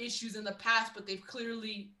had their issues in the past, but they've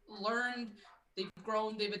clearly learned, they've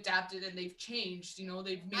grown, they've adapted, and they've changed.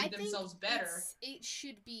 They've made themselves better. It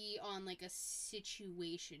should be on like a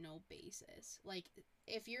situational basis. Like,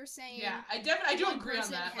 if you're saying, I do agree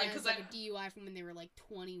on that. Like, because a DUI from when they were like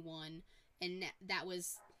 21, and that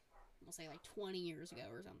was, we'll say, like 20 years ago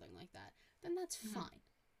or something like that, then that's fine.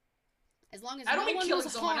 As long as I don't think killing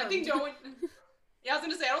someone. harmed. I think going. Yeah, I was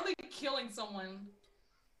gonna say I don't think killing someone.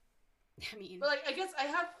 I mean, but like, I guess I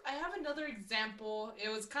have another example. It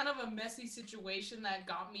was kind of a messy situation that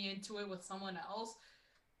got me into it with someone else.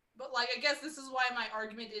 But like, I guess this is why my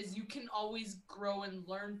argument is you can always grow and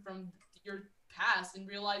learn from your past and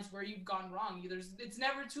realize where you've gone wrong. It's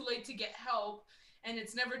never too late to get help, and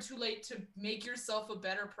it's never too late to make yourself a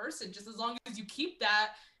better person. Just as long as you keep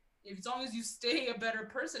that. As long as you stay a better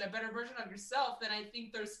person, a better version of yourself, then I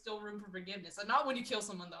think there's still room for forgiveness. And not when you kill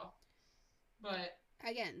someone, though. But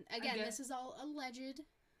again, this is all alleged,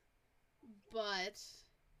 but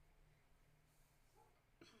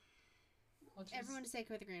everyone to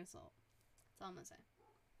take it with a grain of salt. That's all I'm gonna say.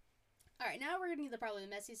 All right, now we're getting to probably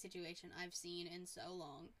the messiest situation I've seen in so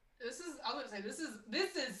long. I was gonna say,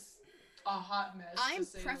 this is a hot mess. I'm to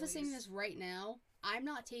say prefacing the least. this right now. I'm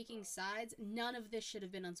not taking sides. None of this should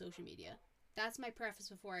have been on social media. That's my preface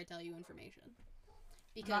before I tell you information.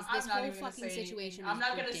 Because this whole fucking situation is I'm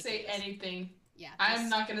not ridiculous. gonna say anything. Yeah, I'm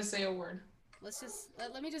not gonna say a word.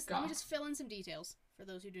 Let me just fill in some details for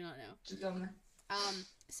those who do not know. Just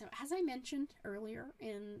So as I mentioned earlier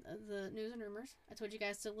in the news and rumors, I told you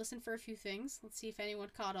guys to listen for a few things. Let's see if anyone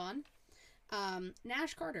caught on.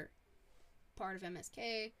 Nash Carter, part of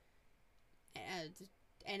MSK,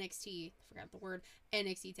 NXT, forgot the word,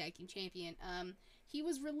 NXT Tag Team Champion. He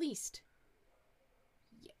was released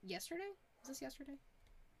yesterday? Was this yesterday?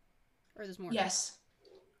 Or this morning? Yes.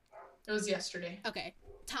 It was yesterday. Okay.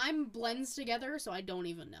 Time blends together, so I don't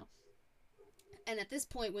even know. And at this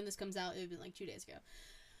point, when this comes out, it would be like 2 days ago.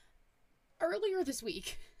 Earlier this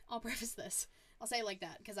week, I'll preface this. I'll say it like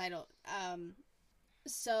that, because I don't...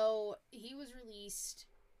 So, he was released.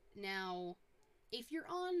 Now, if you're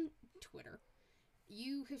on Twitter,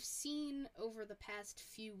 you have seen over the past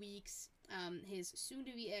few weeks his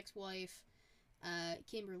soon-to-be ex-wife,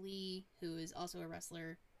 Kimberly, who is also a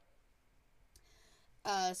wrestler,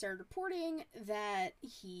 started reporting that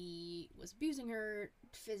he was abusing her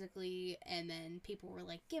physically, and then people were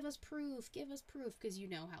like, give us proof, because you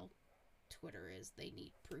know how Twitter is. They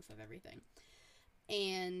need proof of everything.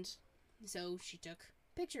 And so she took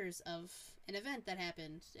pictures of an event that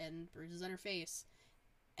happened and bruises on her face.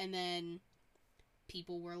 And then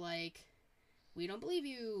people were like, we don't believe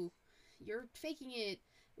you. You're faking it.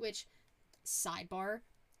 Which, sidebar,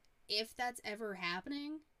 if that's ever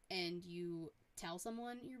happening and you tell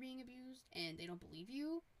someone you're being abused and they don't believe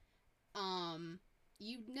you,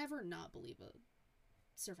 you'd never not believe a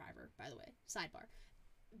survivor, by the way. Sidebar.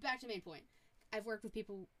 Back to main point. I've worked with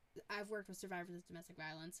survivors of domestic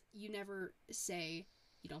violence. You never say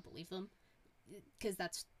you don't believe them, because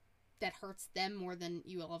that hurts them more than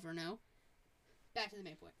you'll ever know. Back to the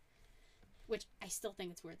main point. Which, I still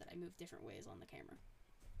think it's weird that I move different ways on the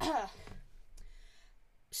camera.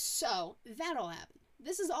 So, that all happened.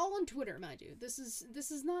 This is all on Twitter, mind you. This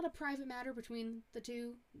is not a private matter between the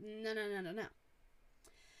two. No.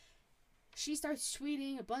 She starts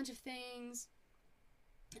tweeting a bunch of things.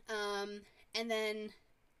 And then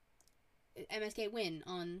MSK Win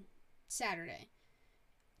on Saturday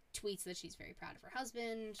tweets that she's very proud of her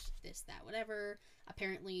husband, this, that, whatever.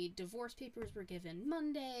 Apparently, divorce papers were given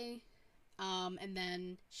Monday. And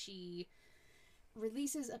then she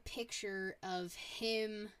releases a picture of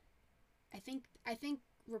him. I think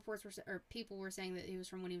reports were, or people were saying that it was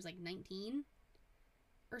from when he was like 19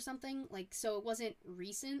 or something. Like, so it wasn't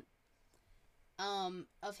recent.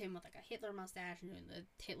 Of him with like a Hitler mustache and doing the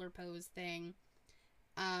Hitler pose thing.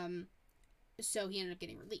 So he ended up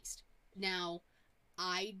getting released. Now,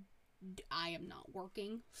 I am not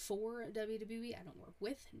working for WWE. I don't work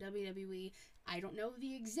with WWE. I don't know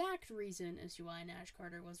the exact reason as to why Nash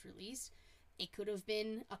Carter was released. It could have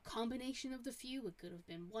been a combination of the few. It could have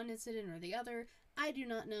been one incident or the other. I do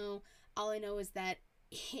not know. All I know is that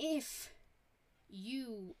if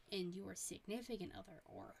you and your significant other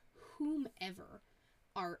or whomever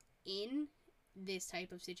are in this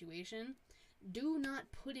type of situation, do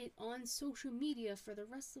not put it on social media for the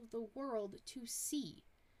rest of the world to see.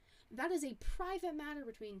 That is a private matter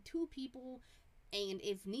between two people and,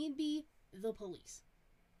 if need be, the police.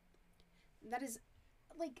 That is,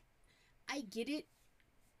 like, I get it,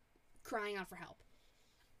 crying out for help.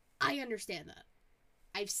 I understand that.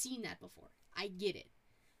 I've seen that before. I get it.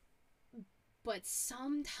 But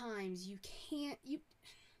sometimes you can't,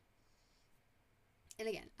 and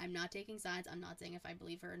again, I'm not taking sides. I'm not saying if I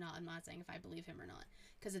believe her or not. I'm not saying if I believe him or not.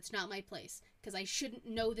 Because it's not my place. Because I shouldn't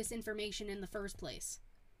know this information in the first place.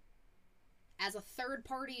 As a third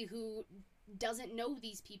party who doesn't know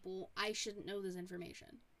these people, I shouldn't know this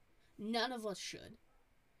information. None of us should.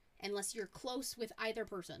 Unless you're close with either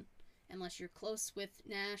person. Unless you're close with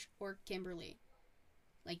Nash or Kimberly.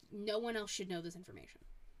 Like, no one else should know this information.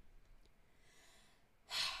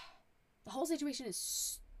 The whole situation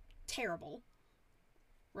is terrible.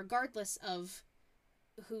 Regardless of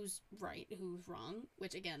who's right, who's wrong.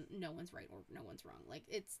 Which, again, no one's right or no one's wrong. Like,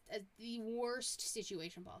 it's the worst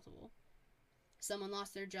situation possible. Someone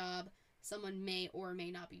lost their job. Someone may or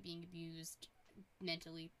may not be being abused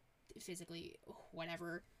mentally, physically,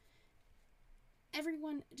 whatever.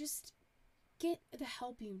 Everyone, just get the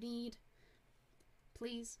help you need.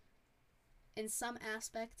 Please. In some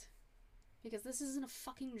aspect. Because this isn't a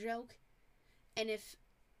fucking joke. And if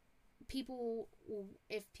people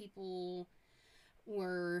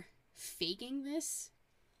were faking this,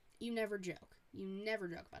 you never joke. You never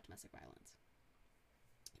joke about domestic violence.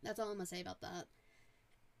 That's all I'm gonna say about that.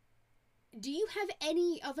 Do you have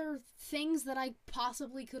any other things that I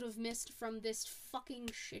possibly could have missed from this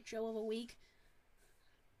fucking shit show of a week?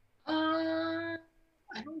 I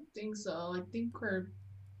don't think so. I think we're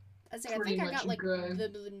I pretty think I much got like good.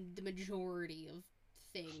 the majority of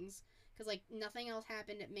things, because like nothing else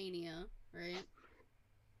happened at Mania, right?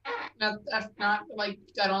 Not like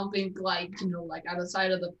I don't think like like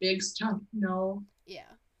outside of the big stuff. No, Yeah.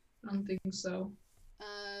 I don't think so.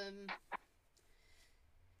 Um.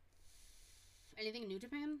 Anything in New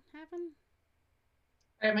Japan happen?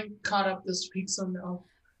 I haven't caught up this week, so no.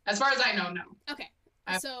 As far as I know, no. Okay.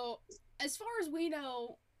 So as far as we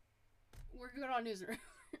know, we're good on news and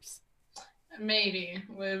rumors. Maybe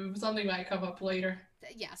something might come up later.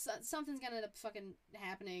 Yeah, so something's gonna end up fucking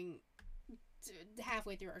happening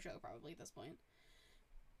halfway through our show, probably at this point.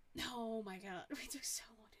 Oh my god, we took so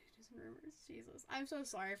long to do news and rumors. Jesus, I'm so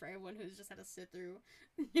sorry for everyone who's just had to sit through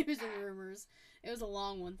news and rumors. It was a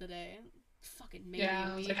long one today. Fucking Mania Yeah, I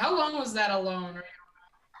was week. like, how long was that alone?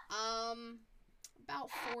 About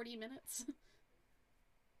 40 minutes.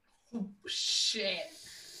 Oh shit.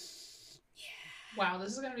 Yeah. Wow,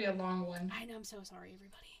 this is gonna be a long one. I know, I'm so sorry,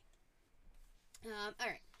 everybody.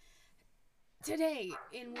 Alright. Today,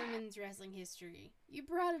 in women's wrestling history, you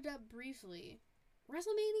brought it up briefly.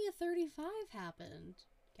 WrestleMania 35 happened,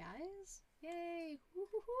 guys. Yay!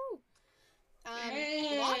 Woo-hoo-hoo.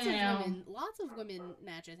 Lots of women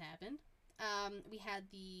matches happened. We had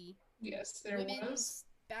the women's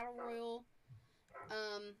battle royal.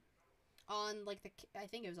 On like I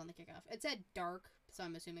think it was on the kickoff. It said dark, so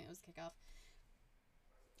I'm assuming it was the kickoff.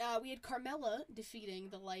 We had Carmella defeating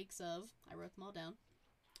the likes of, I wrote them all down.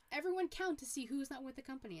 Everyone count to see who's not with the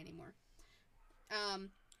company anymore.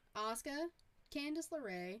 Asuka, Candice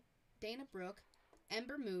LeRae, Dana Brooke,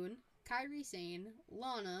 Ember Moon, Kairi Sane,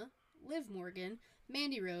 Lana, Liv Morgan,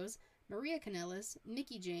 Mandy Rose, Maria Kanellis,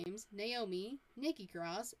 Mickie James, Naomi, Nikki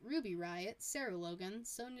Cross, Ruby Riott, Sarah Logan,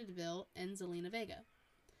 Sonya Deville, and Zelina Vega.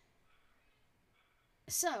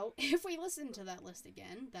 So, if we listen to that list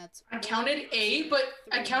again, that's... I counted 8, but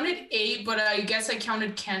I guess I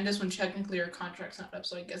counted Candice when technically her contract's not up,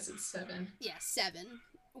 so I guess it's 7. Yeah, 7.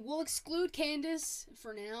 We'll exclude Candice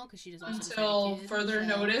for now, because she does also until further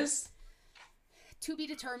notice. To be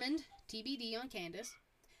determined. TBD on Candice.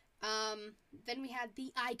 Then we had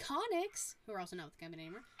the Iconics, who are also not with the company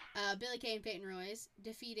anymore. Billie Kay and Peyton Royce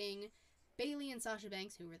defeating Bayley and Sasha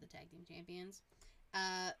Banks, who were the tag team champions.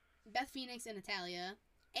 Beth Phoenix and Natalya,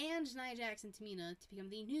 and Nia Jax and Tamina to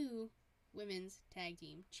become the new women's tag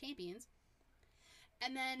team champions.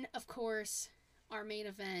 And then, of course, our main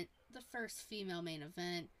event, the first female main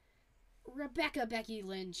event, Rebecca Becky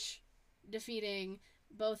Lynch defeating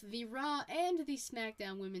both the Raw and the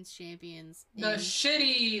SmackDown Women's Champions. The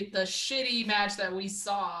shitty match that we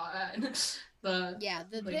saw. The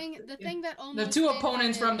thing that almost the two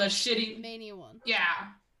opponents from the shitty Mania 1. Yeah,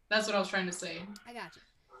 that's what I was trying to say. I got you.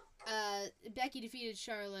 Becky defeated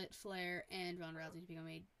Charlotte Flair and Ronda Rousey to become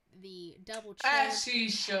the double champ. She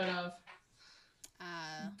should have.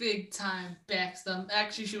 Big time Bex.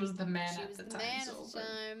 Actually, she was the man at the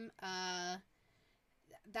time.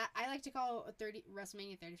 That I like to call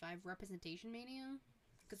WrestleMania 35 Representation Mania,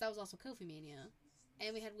 because that was also Kofi Mania,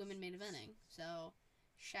 and we had women main eventing. So,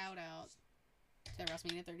 shout out to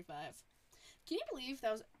WrestleMania 35. Can you believe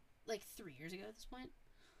that was like 3 years ago at this point?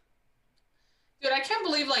 Dude, I can't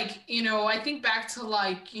believe, I think back to,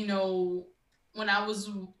 when I was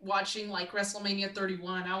watching, WrestleMania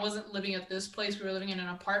 31. I wasn't living at this place. We were living in an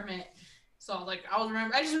apartment. So, I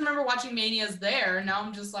just remember watching Manias there. And now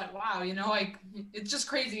I'm just like, wow, it's just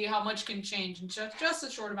crazy how much can change in just a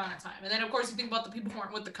short amount of time. And then, of course, you think about the people who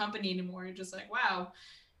aren't with the company anymore. You're just like, wow.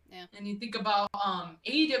 Yeah. And you think about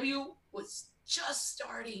AEW was just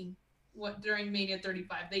starting during Mania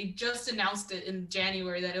 35. They just announced it in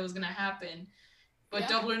January that it was going to happen. But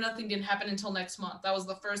Double or Nothing didn't happen until next month. That was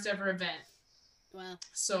the first ever event. Wow.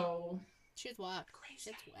 So. Shit's whack.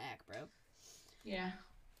 Crazy. Shit's whack, bro. Yeah.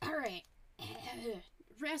 All right.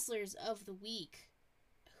 Wrestlers of the week.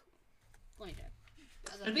 Let me check.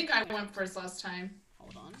 I think I went first last time.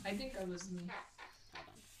 Hold on. I think I was me. Hold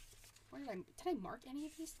on. Where did I mark any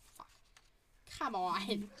of these? Fuck. Come on.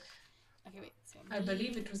 Okay, wait. So I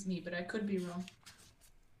believe it was me, but I could be wrong.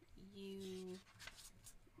 You.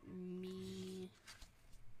 Me.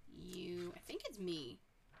 You. I think it's me.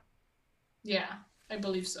 Yeah, I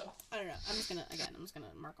believe so. I don't know. I'm just gonna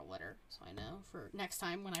mark a letter so I know for next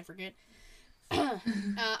time when I forget. I'm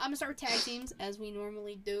gonna start with tag teams as we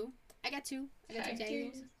normally do. I got two tag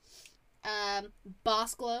teams.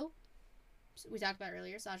 Boss Glow. We talked about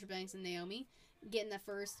earlier, Sasha Banks and Naomi. getting that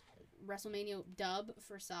first WrestleMania dub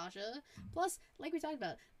for Sasha. Plus, like we talked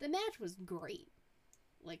about, the match was great.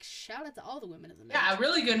 Like, shout out to all the women in the match. Yeah,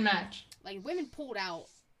 really good match. Like, women pulled out,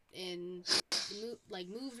 and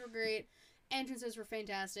moves were great, entrances were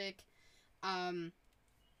fantastic, and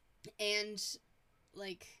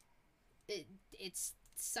like it's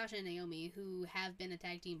Sasha and Naomi who have been a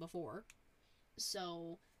tag team before,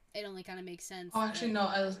 so it only kind of makes sense. Oh, actually,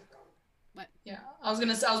 no. What? Yeah, I was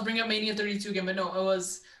bringing up Mania 32 again, but no, it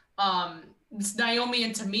was Naomi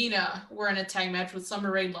and Tamina were in a tag match with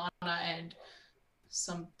Summer Rae, Lana, and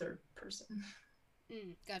some third person.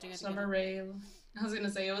 Gotcha. Summer Rae. I was gonna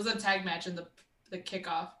say it was a tag match in the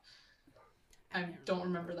kickoff. I don't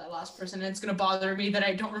remember that last person, and it's gonna bother me that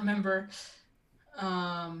I don't remember.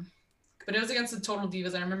 But it was against the Total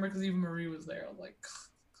Divas. I remember because even Marie was there. I was like,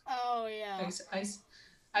 oh yeah.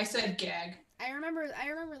 I said gag. I remember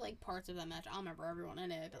like parts of that match. I don't remember everyone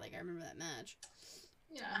in it, but like I remember that match.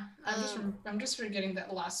 Yeah, I'm just forgetting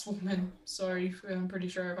that last woman. Sorry, I'm pretty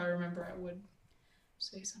sure if I remember, I would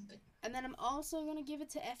say something. And then I'm also gonna give it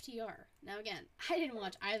to FTR. Now again, I didn't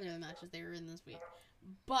watch either of the matches they were in this week,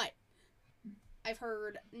 but I've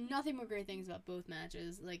heard nothing but great things about both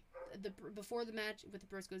matches. Like before the match with the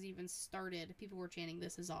Briscoes even started, people were chanting,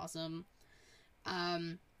 "This is awesome."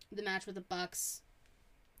 The match with the Bucks.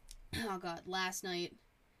 Oh god, last night,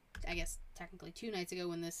 I guess technically 2 nights ago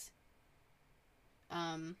when this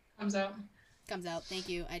comes out. Thank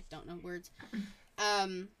you. I don't know words.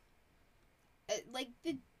 Like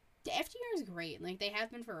the FTR is great. Like they have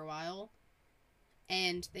been for a while,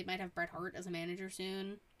 and they might have Bret Hart as a manager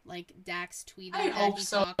soon. Like Dax tweeted that he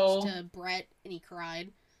talked to Bret and he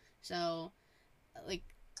cried. So, like.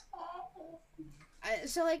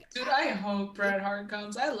 Dude, I hope Bret Hart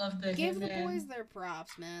comes. I love the give the boys their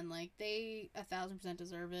props, man. Like they 1,000%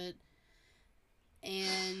 deserve it,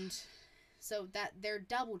 and so that they're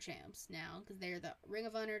double champs now because they're the Ring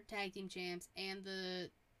of Honor Tag Team Champs and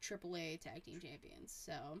the AAA Tag Team Champions.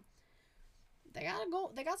 So they got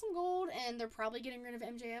They got some gold, and they're probably getting rid of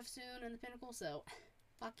MJF soon in the Pinnacle. So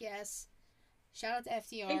fuck yes, shout out to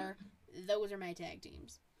FTR. Those are my tag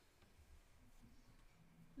teams.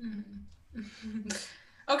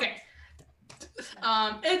 Okay.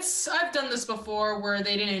 I've done this before where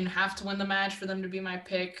they didn't have to win the match for them to be my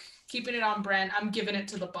pick. Keeping it on brand, I'm giving it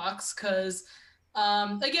to the Bucks because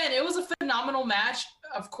again, it was a phenomenal match.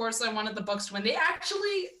 Of course, I wanted the Bucks to win. They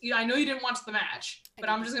actually, I know you didn't watch the match, but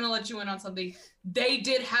I'm just gonna let you in on something. They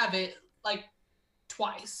did have it like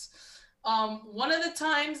twice. One of the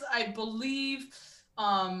times I believe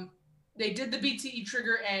they did the BTE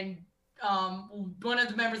trigger and one of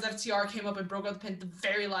the members of FTR came up and broke out the pin at the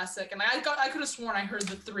very last second. Like I could have sworn I heard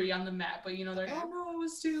the 3 on the mat, but they're like, oh no, it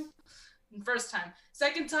was 2. First time.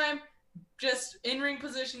 Second time, just in-ring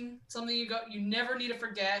position, something you never need to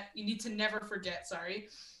forget. You need to never forget,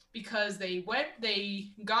 because they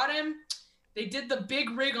got him, they did the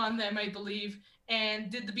big rig on them, I believe,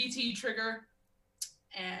 and did the BTE trigger.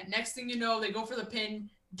 And next thing you know, they go for the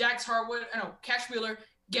pin. Cash Wheeler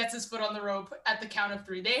gets his foot on the rope at the count of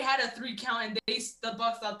 3. They had a 3 count, and the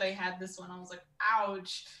Bucks thought they had this one. I was like,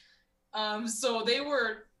 ouch. So they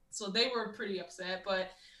were pretty upset,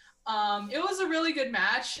 but it was a really good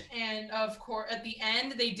match. And of course, at the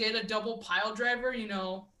end, they did a double pile driver.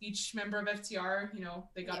 Each member of FTR,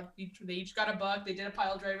 they each got a buck. They did a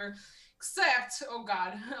pile driver, except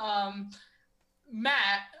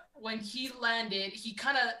Matt. When he landed, he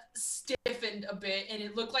kind of stiffened a bit, and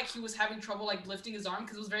it looked like he was having trouble like lifting his arm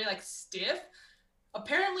because it was very like stiff.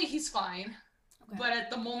 Apparently, he's fine, but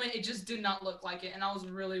at the moment, it just did not look like it, and I was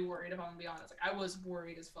really worried. If I'm gonna be honest, I was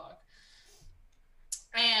worried as fuck.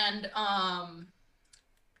 And I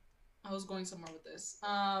was going somewhere with this.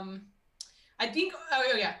 I think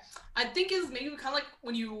it's maybe kind of like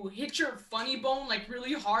when you hit your funny bone like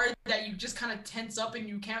really hard that you just kind of tense up and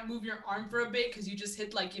you can't move your arm for a bit because you just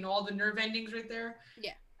hit all the nerve endings right there.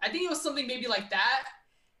 Yeah. I think it was something maybe like that,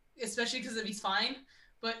 especially because if he's fine.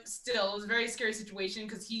 But still, it was a very scary situation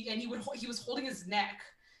because he was holding his neck,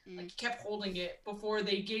 like he kept holding it before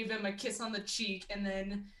they gave him a kiss on the cheek and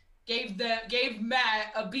then gave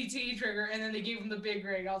Matt a BTE trigger and then they gave him the big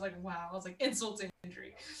rig. I was like, wow. I was like, insult to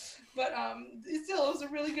injury. But still, it was a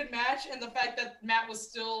really good match, and the fact that Matt was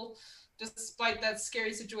still, despite that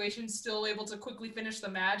scary situation, still able to quickly finish the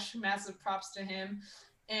match, massive props to him.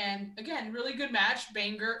 And again, really good match,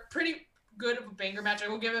 banger, pretty good of a banger match. I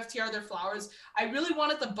will give FTR their flowers. I really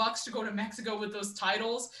wanted the Bucks to go to Mexico with those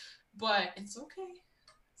titles, but it's okay.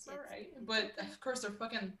 It's all right. But of course, they're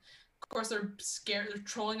fucking course they're scared. They're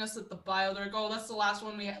trolling us at the bio. They're like, oh, that's the last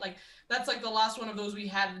one we had. Like, that's like the last one of those we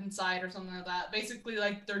had inside or something like that. Basically,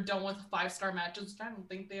 like, they're done with 5-star matches. I don't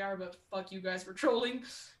think they are, but fuck you guys for trolling.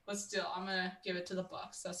 But still, I'm gonna give it to the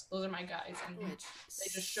Bucks. Those are my guys, and Which, they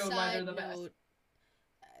just showed why they're the best.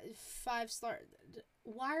 5-star.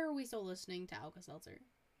 Why are we still listening to Alka-Seltzer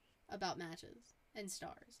about matches and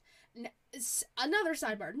stars? Another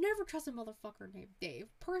sidebar. Never trust a motherfucker named Dave.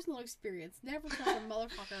 Personal experience. Never trust a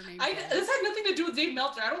motherfucker named Dave. This had nothing to do with Dave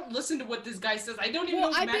Meltzer. I don't listen to what this guy says. I don't even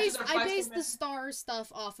know if matches are 5-star. I base the star stuff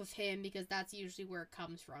off of him because that's usually where it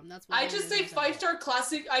comes from. That's what I just say 5-star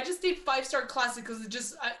classic. I just say 5-star classic because it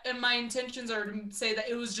just and my intentions are to say that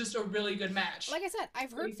it was just a really good match. Like I said,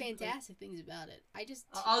 I've heard fantastic things about it.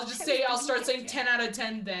 I'll start saying 10 out of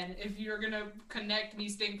 10 then if you're gonna connect me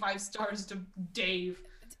saying 5 stars to Dave.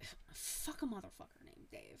 Fuck a motherfucker named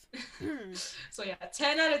Dave. So yeah,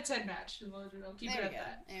 10 out of 10 match. I'll keep it at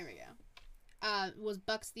that. There we go. Was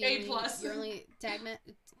Bucks the A+. Your only tag match?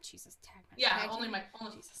 Jesus, tag match. Yeah, only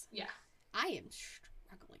Jesus. Yeah. I am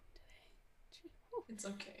struggling today. It's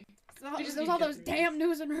okay. There's all those damn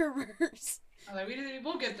news and rumors.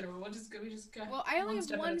 We'll get through it. We just go. Well, I only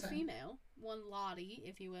have one female, one Lottie,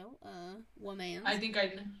 if you will, woman.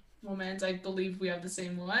 Woman's. I believe we have the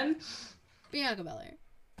same one. Bianca Belair.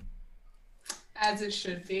 As it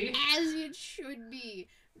should be. As it should be.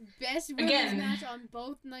 Best women's match on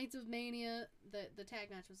both nights of Mania. The tag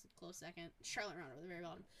match was a close second. Charlotte Ronda at the very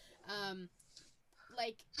bottom.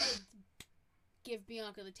 Give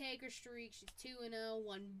Bianca the Taker streak. She's 2-0.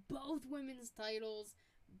 Won both women's titles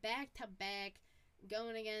back to back,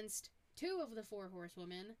 going against 2 of the 4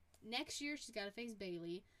 horsewomen. Next year she's got to face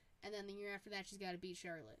Bayley, and then the year after that she's got to beat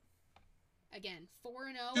Charlotte. Again,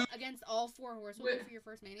 4-0 against all 4 horsewomen for your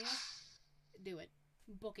first Mania. Do it.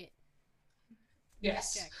 Book it.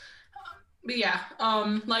 Yes. But yeah,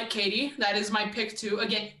 like Katie, that is my pick too.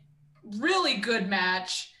 Again, really good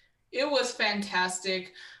match. It was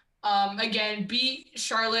fantastic. Again, beat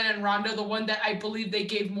Charlotte and Ronda, the one that I believe they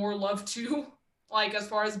gave more love to, like as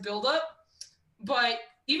far as build up. But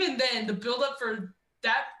even then, the build up for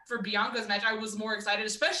Bianca's match, I was more excited,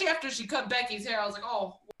 especially after she cut Becky's hair. I was like,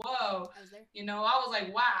 oh, whoa. I was there. I was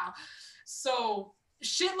like, wow. So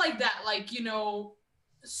shit like that,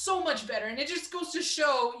 so much better. And it just goes to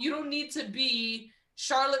show you don't need to be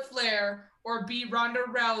Charlotte Flair or be Ronda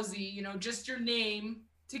Rousey, just your name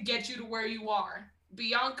to get you to where you are.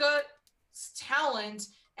 Bianca's talent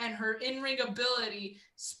and her in-ring ability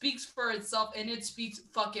speaks for itself, and it speaks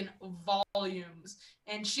fucking volumes.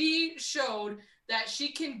 And she showed that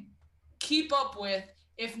she can keep up with,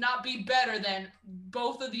 if not be better than,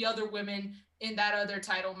 both of the other women in that other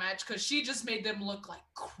title match, because she just made them look like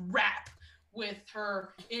crap with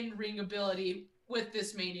her in-ring ability with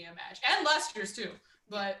this Mania match. And last year's too.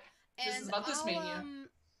 But this is about this Mania.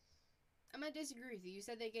 I'm going to disagree with you. You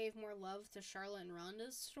said they gave more love to Charlotte and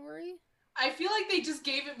Ronda's story? I feel like they just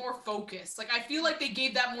gave it more focus. I feel like they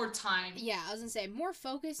gave that more time. Yeah, I was going to say, more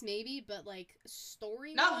focus maybe, but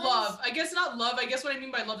story. Not love. I guess not love. I guess what I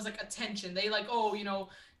mean by love is attention. They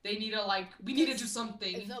they need to we need to do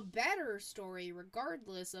something. The better story,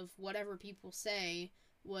 regardless of whatever people say,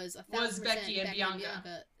 was 1,000% was Becky and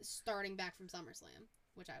Bianca starting back from SummerSlam,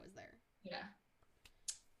 which I was there. Yeah.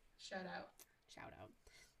 Shout out.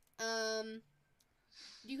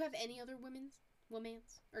 Do you have any other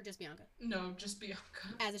women's, or just Bianca? No, just Bianca.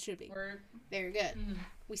 As it should be. Word. Very good. Mm-hmm.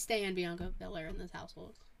 We stay on Bianca Belair in this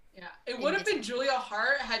household. Yeah, it would have been Julia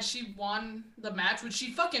Hart had she won the match, which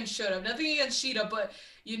she fucking should have. Nothing against Sheeta, but,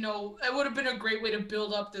 it would have been a great way to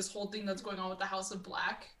build up this whole thing that's going on with the House of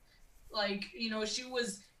Black. She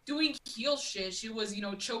was doing heel shit. She was,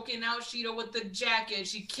 choking out Sheeta with the jacket.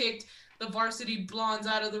 She kicked the Varsity Blondes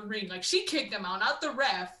out of the ring. She kicked them out, not the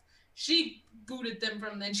ref. She booted them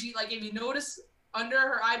from then. She, if you notice, under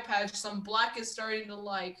her eye patch, some black is starting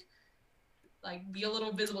to, be a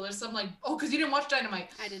little visible. There's some because you didn't watch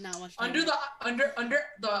Dynamite. I did not watch Dynamite. Under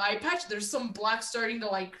the eye patch, there's some black starting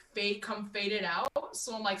to faded out.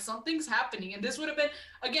 So I'm something's happening, and this would have been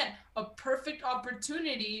again a perfect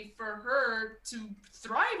opportunity for her to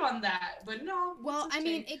thrive on that. But no. Well, okay. I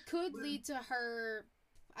mean, it could lead to her.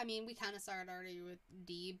 I mean, we kind of saw it already with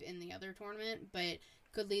Deeb in the other tournament, but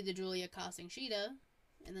could lead to Julia costing Sheeta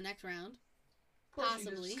in the next round.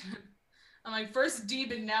 Possibly. I'm first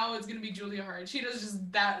Deeb, and now it's going to be Julia Hart. Sheeta's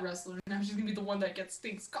just that wrestler. Now she's going to be the one that gets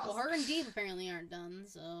things cost. Well, her and Deeb apparently aren't done,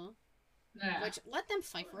 so... Yeah. Which, let them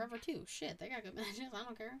fight forever, too. Shit, they got good matches. I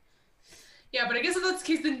don't care. Yeah, but I guess if that's the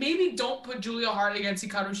case, then maybe don't put Julia Hart against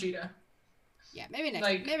Hikaru Shida. Yeah, maybe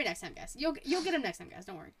next time, guys. You'll get him next time, guys.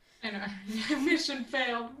 Don't worry. I know. Mission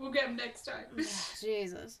failed. We'll get him next time.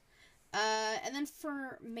 Jesus. And then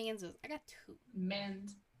for Manzos, I got 2. Man.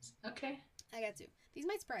 Okay. I got 2. These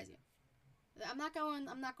might surprise you. I'm not going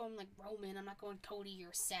like Roman. I'm not going Cody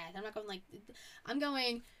or Seth. I'm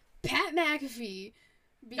going Pat McAfee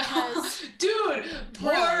because dude,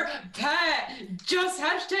 poor bro, Pat. Just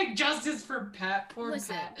hashtag justice for Pat. Poor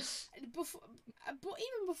listen, Pat.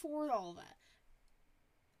 even before all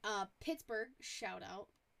that, Pittsburgh shout out.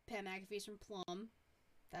 Pat McAfee's from Plum.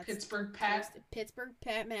 That's Pittsburgh Pat. Pittsburgh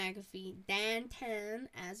Pat McAfee. Dan 10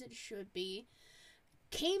 as it should be.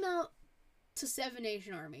 Came out to Seven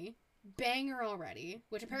Nation Army. Banger already,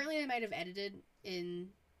 which apparently they might have edited in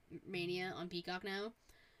Mania on Peacock now.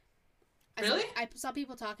 Really? I saw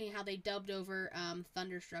people talking how they dubbed over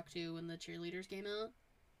Thunderstruck 2 when the cheerleaders came out.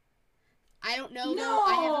 I don't know. No,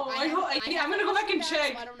 I'm gonna go back and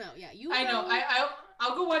check. So I don't know. Yeah, I know.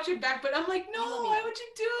 I'll go watch it back, but I'm like, no, why would you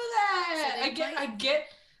do that? So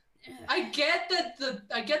I get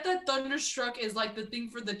that Thunderstruck is like the thing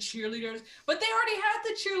for the cheerleaders, but they already had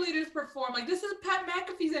the cheerleaders perform. Like, this is Pat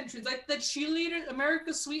McAfee's entrance. Like, the cheerleaders,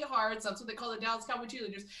 America's Sweethearts, that's what they call the Dallas Cowboy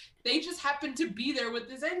cheerleaders. They just happen to be there with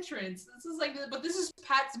this entrance. This is like, but this is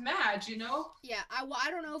Pat's match, you know? Yeah,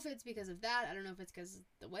 I don't know if it's because of that. I don't know if it's because of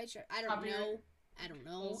the white shirt. I don't know.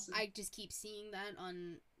 Awesome. I just keep seeing that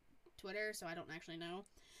on Twitter, so I don't actually know.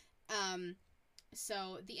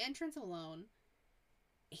 So the entrance alone,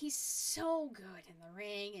 he's so good in the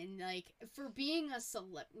ring, and like for being a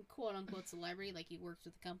quote unquote celebrity, like he works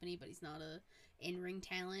with the company, but he's not a in-ring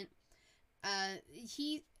talent.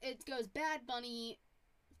 It goes Bad Bunny,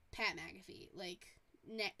 Pat McAfee, like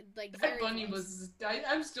Bad Bunny was.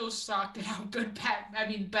 I'm still shocked at how good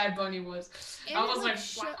Bad Bunny was. And I was like,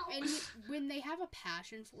 wow. And when they have a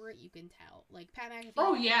passion for it, you can tell. Like Pat McAfee.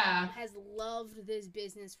 Oh yeah. Has loved this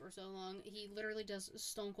business for so long. He literally does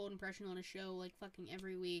Stone Cold impression on a show like fucking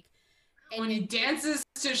every week. And when he dances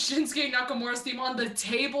to Shinsuke Nakamura's theme on the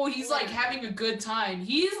table, he's like having a good time.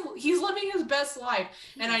 He's living his best life.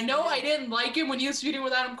 And I know I didn't like him when he was feuding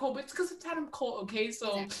with Adam Cole, but it's because it's Adam Cole, okay?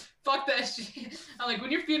 So exactly. Fuck that shit. I'm like, when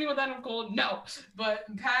you're feuding with Adam Cole, no. But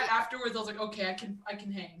Pat afterwards, I was like, okay, I can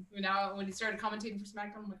hang. Now when he started commentating for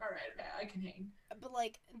SmackDown, I'm like, all right, I can hang. But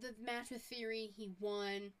like the match with Theory, he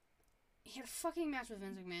won. He had a fucking match with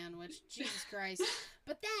Vince McMahon, which Jesus Christ.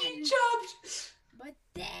 But then he jumped. But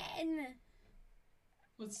then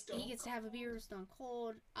he gets to have a beer with Stone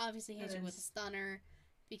Cold. Obviously hits you with a stunner.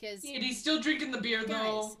 Because and he's still drinking the beer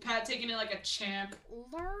though. Pat taking it like a champ.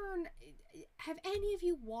 Have any of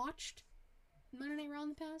you watched Monday Night Raw in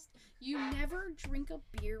the past? You never drink a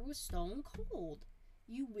beer with Stone Cold.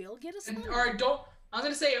 You will get a stunner.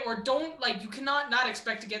 You cannot not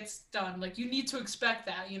expect to get stunned. Like, you need to expect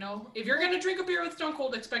that, you know? If you're gonna drink a beer with Stone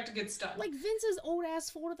Cold, expect to get stunned. Like, Vince's old ass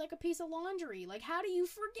folded like a piece of laundry. Like, how do you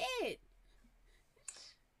forget?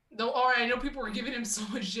 Though, I know people were giving him so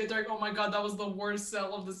much shit. They're like, oh my god, that was the worst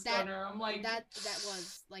sell of the stunner. I'm like... That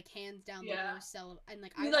was, like, hands down the worst sell of... And,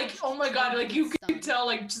 like, oh my god, like, you could tell,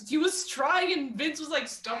 like, he was trying and Vince was, like,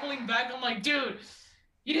 stumbling back. I'm like, dude...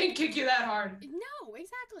 He didn't kick you that hard. No,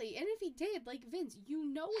 exactly. And if he did, like Vince, you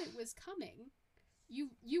know it was coming.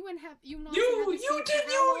 You wouldn't have I was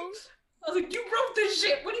like, you wrote this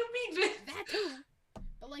shit. What do you mean, Vince? That too.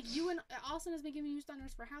 But like Austin has been giving you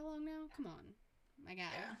stunners for how long now? Come on, my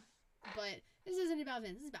guy. Yeah. But this isn't about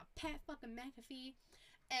Vince. This is about Pat fucking McAfee.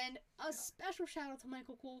 And a special shout out to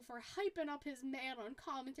Michael Cole for hyping up his man on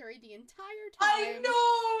commentary the entire time. I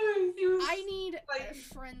know. I need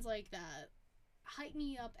friends like that. Hype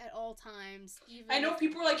me up at all times. I know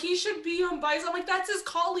people are like, he should be unbiased. I'm like, that's his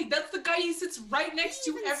colleague. That's the guy he sits right next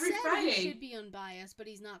to every Friday. He should be unbiased, but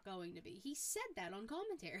he's not going to be. He said that on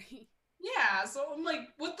commentary. Yeah, so I'm like,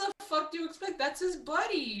 what the fuck do you expect? That's his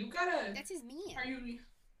buddy. You gotta... That's his man. Are you...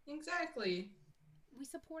 Exactly. We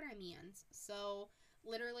support our mans. So,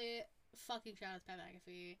 literally, fucking shout out to Pat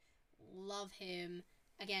McAfee. Love him.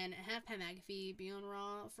 Again, have Pat McAfee be on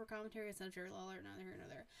Raw for commentary instead of Jerry Lawler. Neither here nor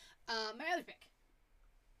there. My other pick.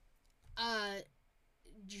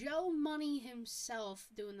 Joe Money himself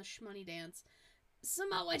doing the shmoney dance.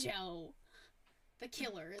 Samoa Joe. The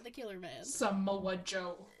killer man. Samoa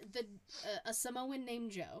Joe. A Samoan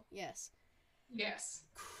named Joe, yes. Yes.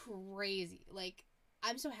 Crazy. Like,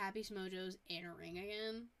 I'm so happy Samoa Joe's in a ring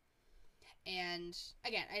again. And,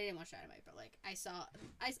 again, I didn't watch Dynamite, but, like,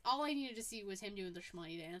 all I needed to see was him doing the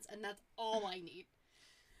shmoney dance, and that's all I need.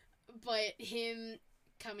 But him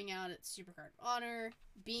coming out at Supercard of Honor,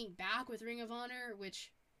 being back with Ring of Honor,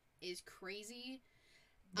 which is crazy.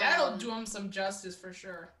 That'll do him some justice for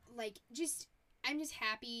sure. Like, I'm just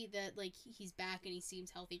happy that, like, he's back and he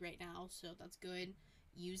seems healthy right now, so that's good.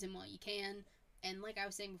 Use him while you can. And like I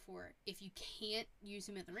was saying before, if you can't use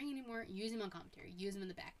him in the ring anymore, use him on commentary, use him in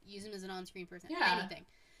the back, use him as an on-screen person, anything.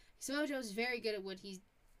 Samoa Joe's very good at what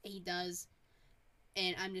he does,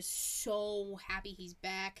 and I'm just so happy he's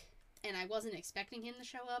back. And I wasn't expecting him to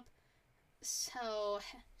show up, so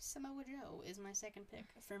Samoa Joe is my second pick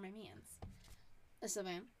for my mans.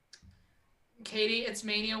 Savannah? Katie, it's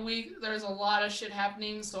Mania week. There's a lot of shit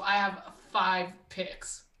happening, so I have 5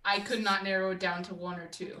 picks. I could not narrow it down to 1 or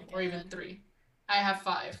 2 or even 3. I have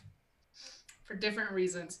 5 for different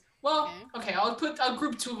reasons. Well, okay, I'll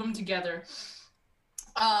group 2 of them together.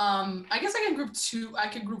 I guess I can group 2. I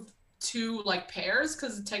could group 2 like pairs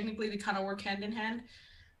because technically they kind of work hand in hand.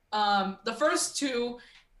 The first 2,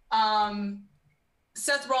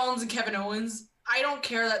 Seth Rollins and Kevin Owens. I don't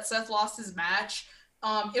care that Seth lost his match.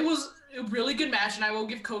 It was a really good match, and I will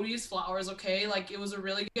give Cody his flowers, okay? Like, it was a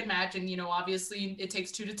really good match, and, you know, obviously it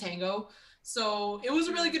takes 2 to tango. So it was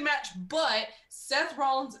a really good match, but Seth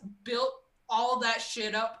Rollins built all that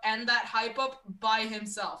shit up and that hype up by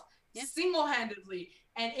himself, single-handedly,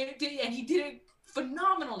 and he did it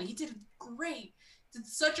phenomenally. He did it great. Did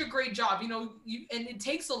such a great job, you know. And it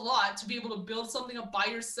takes a lot to be able to build something up by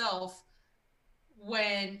yourself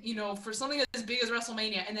when, you know, for something as big as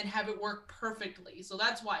WrestleMania, and then have it work perfectly. So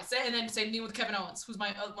that's why. And then same thing with Kevin Owens, who's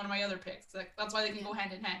one of my other picks. That's why they can go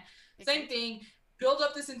hand in hand. Same thing. Build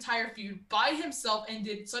up this entire feud by himself and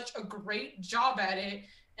did such a great job at it.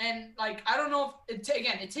 And, like, I don't know if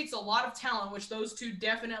it takes a lot of talent, which those 2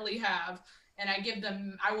 definitely have. And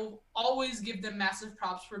I will always give them massive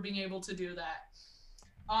props for being able to do that.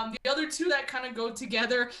 The other 2 that kind of go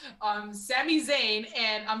together, Sami Zayn,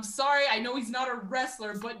 and I'm sorry, I know he's not a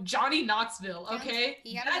wrestler, but Johnny Knoxville, okay?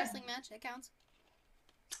 He had a wrestling match, that counts.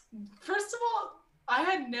 First of all, I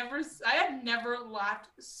had never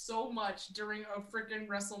laughed so much during a freaking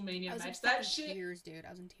WrestleMania match. That shit, tears, dude.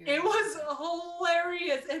 I was in tears. It was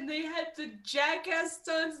hilarious, and they had the Jackass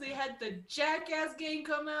stunts. They had the Jackass gang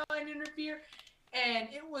come out and interfere, and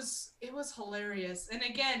it was hilarious. And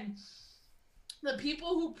again, the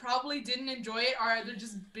people who probably didn't enjoy it are either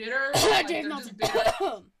just bitter, they're just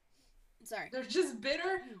bitter. Sorry. They're just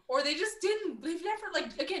bitter, or they've never,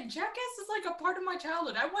 like, again, Jackass is like a part of my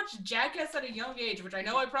childhood. I watched Jackass at a young age, which I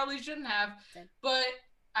know I probably shouldn't have, but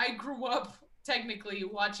I grew up technically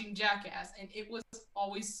watching Jackass, and it was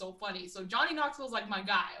always so funny. So Johnny Knoxville's like my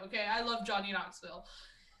guy, okay? I love Johnny Knoxville.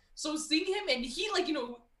 So seeing him, and he, like, you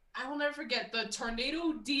know, I will never forget the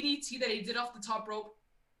tornado DDT that he did off the top rope.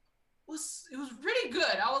 It was really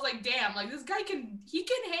good. I was like, damn, like, this guy can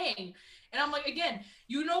hang. And I'm like, again,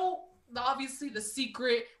 you know, obviously the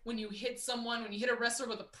secret when you hit a wrestler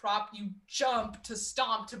with a prop, you jump to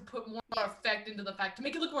stomp to put more effect into the fact, to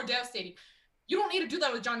make it look more devastating. You don't need to do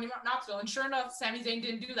that with Johnny Knoxville. And sure enough, Sami Zayn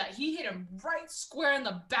didn't do that. He hit him right square in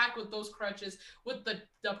the back with those crutches, with the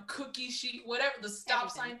cookie sheet, whatever, the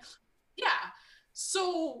stop sign. Yeah.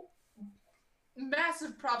 So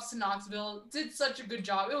massive props to Knoxville. Did such a good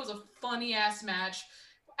job. It was a funny ass match.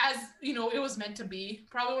 As you know, it was meant to be.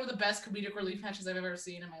 Probably one of the best comedic relief matches I've ever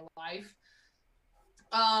seen in my life.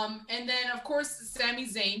 And then of course Sami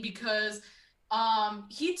Zayn, because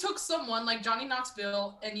he took someone like Johnny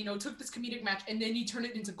Knoxville and, you know, took this comedic match and then he turned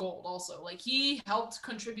it into gold also. Like, he helped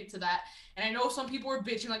contribute to that. And I know some people were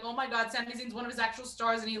bitching like, oh my god, Sami Zayn's one of his actual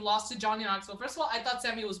stars and he lost to Johnny Knoxville. First of all, I thought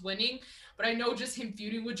Sami was winning, but I know just him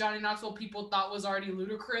feuding with Johnny Knoxville people thought was already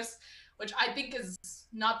ludicrous, which I think is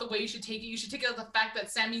not the way you should take it. You should take it as the fact that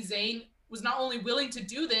Sami Zayn was not only willing to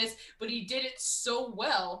do this, but he did it so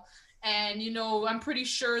well. And, you know, I'm pretty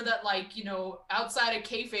sure that, like, you know, outside of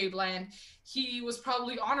kayfabe land, he was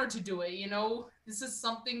probably honored to do it, you know? This is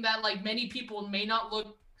something that, like, many people may not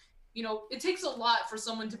look, you know, it takes a lot for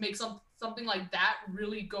someone to make something like that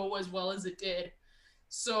really go as well as it did.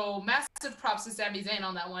 So massive props to Sami Zayn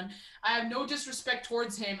on that one. I have no disrespect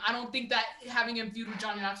towards him. I don't think that having him feud with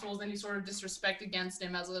Johnny Knoxville is any sort of disrespect against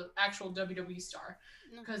him as an actual WWE star.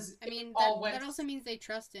 Because I mean, that also means they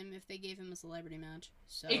trust him if they gave him a celebrity match.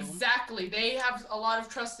 So. Exactly. They have a lot of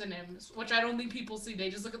trust in him, which I don't think people see. They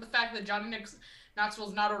just look at the fact that Johnny Knoxville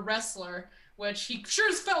is not a wrestler, which he sure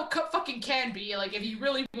as fucking can be, like, if he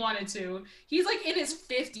really wanted to. He's, like, in his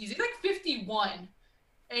 50s. He's, like, 51.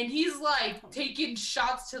 And he's, like, taking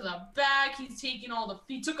shots to the back. He's taking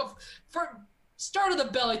he took for start of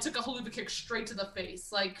the bell, he took a haluva kick straight to the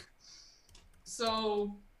face. Like,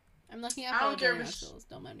 so. I'm looking at all Johnny Knoxville's,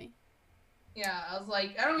 don't mind me. Yeah, I was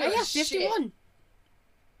like, I don't give a shit. 51.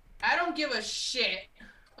 I don't give a shit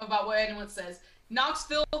about what anyone says.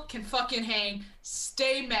 Knoxville can fucking hang.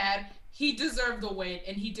 Stay mad. He deserved the win,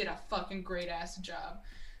 and he did a fucking great ass job.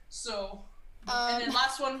 So, and then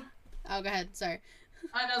last one. Oh, go ahead. Sorry.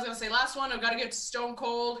 I was gonna say last one. I've got to get to Stone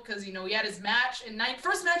Cold because he had his match in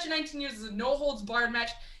first match in 19 years is a no holds barred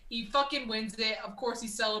match. He fucking wins it. Of course, he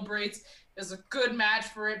celebrates. It was a good match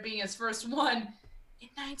for it being his first one in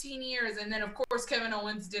 19 years. And then of course Kevin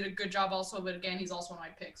Owens did a good job also. But again, he's also my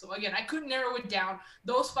pick. So again, I couldn't narrow it down.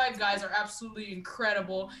 Those 5 guys are absolutely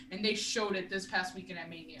incredible, and they showed it this past weekend at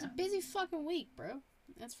Mania. It's a busy fucking week, bro.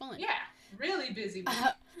 That's fun. Yeah, really busy week.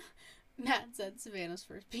 Matt said Savannah's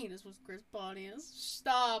first penis was Chris Pontius.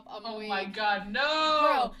 Stop. I'm weak. My god, no!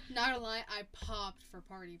 Bro, not gonna lie, I popped for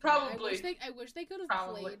Party Boy. Probably. I wish they could have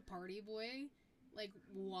played Party Boy, like,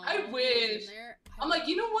 while I wish. in there. I'm like,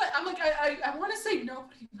 you know what? I'm like, I want to say no,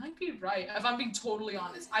 but he might be right. If I'm being totally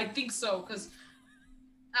honest. I think so, because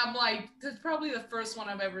I'm like, that's probably the first one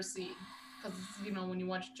I've ever seen. Because, when you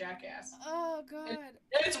watch Jackass. Oh, God.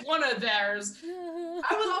 It's one of theirs.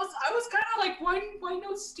 I was kind of like, why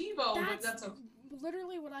no Steve-O? But that's okay.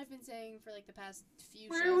 Literally what I've been saying for like the past few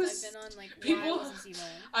shows I've been on, like, people, why wasn't Steve-O?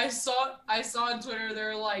 I saw on Twitter,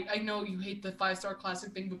 they're like, I know you hate the 5-star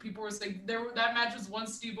classic thing, but people were saying that match was one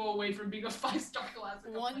Steve-O away from being a 5-star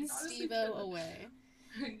classic. One Steve-O away.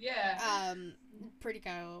 Yeah. Pretty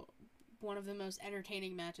Kyle, one of the most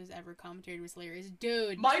entertaining matches ever commentated with Slayer is,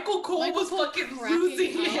 dude. Michael Cole was fucking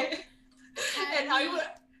losing it.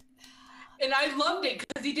 And I loved it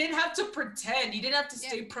because he didn't have to pretend. He didn't have to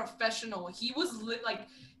stay professional. He was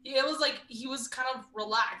it was like he was kind of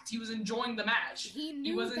relaxed. He was enjoying the match.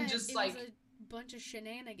 He wasn't just like was a bunch of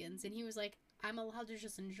shenanigans, and he was like, I'm allowed to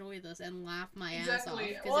just enjoy this and laugh my ass off.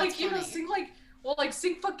 Exactly. Well,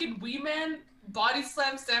 sing fucking Wee Man, body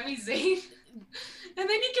slam Sami Zayn, and then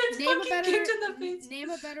he gets fucking kicked in the face. Name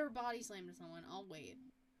a better body slam to someone. I'll wait.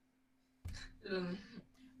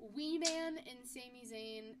 Wee Man and Sami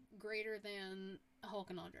Zayn greater than Hulk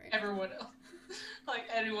and Andre. Everyone else. Like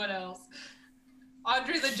anyone else.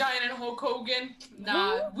 Andre the Giant and Hulk Hogan?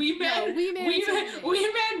 Nah. Wee Man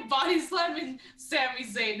body slamming Sami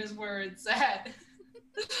Zayn is where it's at.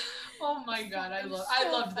 Oh my god, I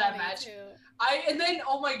loved that match. Too. And then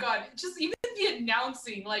oh my god, just even the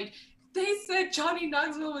announcing, like they said Johnny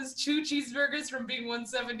Knoxville was 2 cheeseburgers from being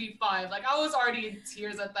 175. Like, I was already in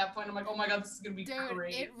tears at that point. I'm like, oh my god, this is gonna be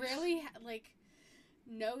great. It really, like,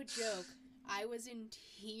 no joke. I was in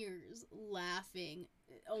tears laughing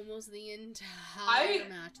almost the entire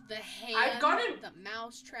match. The hand, the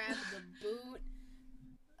mousetrap, the boot.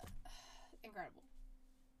 Incredible.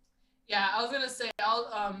 Yeah, I was gonna say,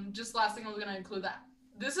 just last thing I was gonna include that.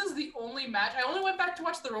 This is the only match. I only went back to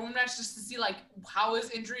watch the Roman match just to see, like, how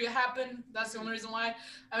his injury happened. That's the only reason why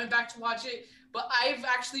I went back to watch it. But I've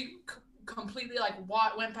actually completely, like,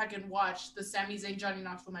 went back and watched the Sami Zayn Johnny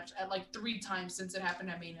Knoxville match at, like, 3 times since it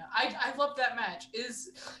happened at Mania. I love that match.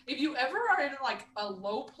 If you ever are in, like, a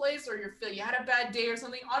low place or you had a bad day or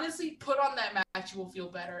something, honestly, put on that match. You will feel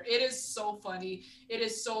better. It is so funny. It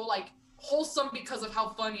is so, like, wholesome because of how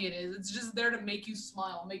funny it is. It's just there to make you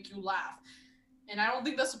smile, make you laugh. And I don't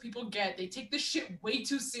think that's what people get. They take this shit way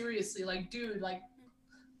too seriously. Like, dude, like,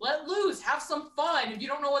 let loose. Have some fun. If you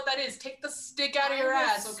don't know what that is, take the stick out of your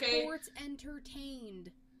ass, okay? Sports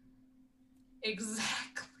entertained.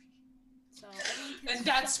 Exactly. So, and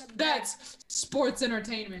that's sports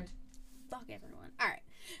entertainment. Fuck everyone. All right.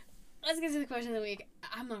 Let's get to the question of the week.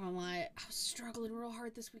 I'm not gonna lie. I was struggling real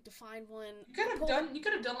hard this week to find one. You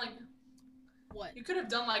could have done like... What? You could have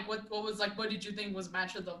done like what was like, what did you think was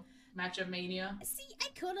match of Mania? See, I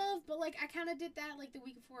could have, but like I kind of did that like the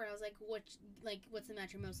week before. I was like, what's the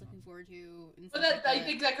match you're most looking forward to? But I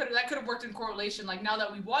think that could have worked in correlation. Like now that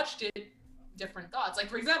we watched it, different thoughts. Like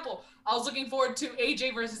for example, I was looking forward to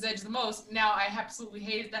AJ versus Edge the most. Now I absolutely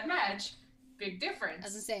hated that match. Big difference.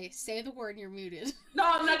 As I say the word and you're muted. No,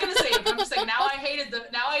 I'm not gonna say it. I'm just saying now I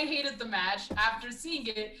hated the match after seeing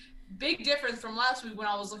it. Big difference from last week when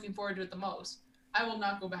I was looking forward to it the most. I will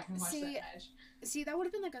not go back and watch that match. See, that would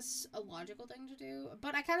have been like a logical thing to do,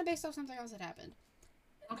 but I kind of based off something else that happened.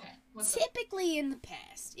 Okay. Typically in the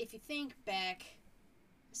past, if you think back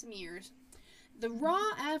some years, the Raw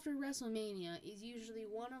after WrestleMania is usually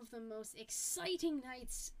one of the most exciting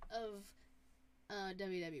nights of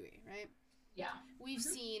WWE, right? Yeah. We've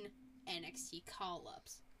seen NXT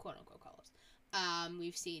call-ups, quote-unquote call-ups.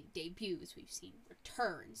 We've seen debuts, we've seen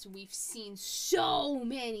returns, we've seen so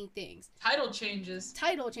many things. Title changes.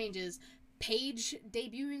 Paige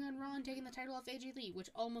debuting on Raw and taking the title off AJ Lee, which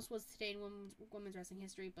almost was today in women's wrestling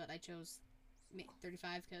history, but I chose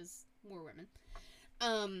 35 because more women.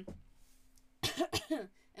 And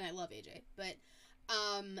I love AJ, but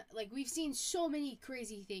like we've seen so many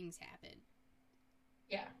crazy things happen.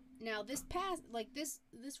 Yeah. Now this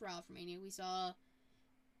Raw for Mania, we saw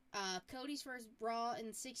Cody's first Raw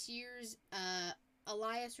in 6 years.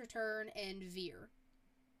 Elias return and Veer.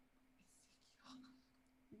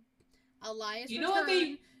 Elias You know what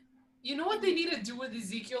return. they need to do with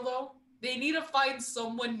Ezekiel though? They need to find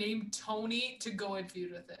someone named Tony to go and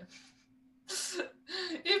feud with him.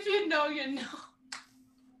 If you know, you know.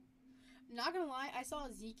 Not gonna lie, I saw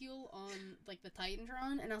Ezekiel on like the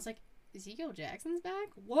Titantron, and I was like, Ezekiel Jackson's back?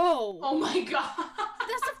 Whoa! Oh my god.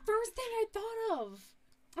 That's the first thing I thought of.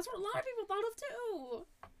 That's what a lot of people thought of too.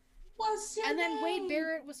 What's your And then name? Wade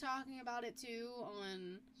Barrett was talking about it too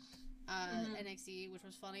on NXT, which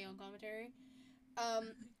was funny on commentary.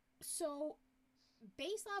 So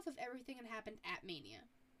based off of everything that happened at Mania,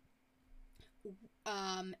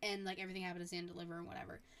 and like everything happened to Stand Deliver and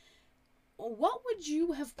whatever, what would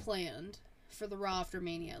you have planned for the Raw after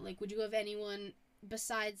Mania? Like, would you have anyone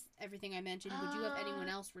besides everything I mentioned? Would you have anyone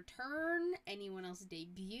else return? Anyone else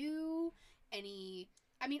debut? Any?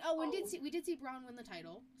 I mean, we did see Braun win the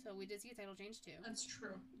title, so we did see a title change too. That's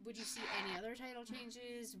true. Would you see any other title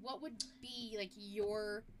changes? What would be like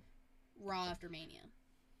your Raw after Mania?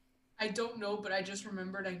 I don't know, but I just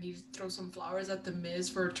remembered I need to throw some flowers at The Miz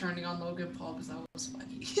for turning on Logan Paul because that was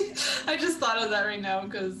funny. I just thought of that right now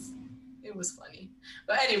because it was funny.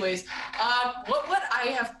 But anyways, what would I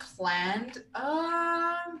have planned?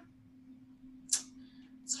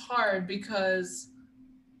 It's hard because,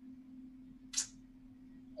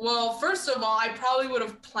 well, first of all, I probably would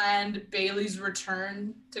have planned Bayley's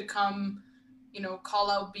return to come, call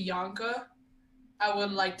out Bianca. I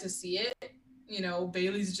would like to see it.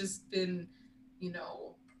 Bayley's just been, I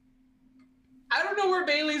don't know where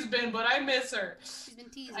Bayley's been, but I miss her. She's been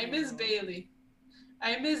teasing. I miss Bayley.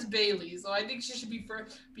 So I think she should be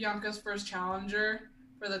Bianca's first challenger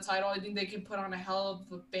for the title. I think they can put on a hell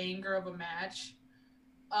of a banger of a match.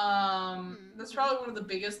 That's probably one of the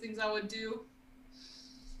biggest things I would do.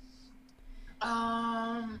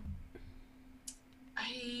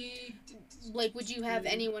 Would you have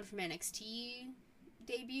anyone from NXT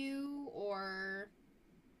debut or?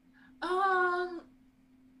 I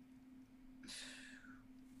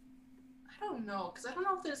don't know, because I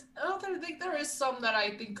don't think there is some that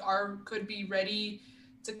I think could be ready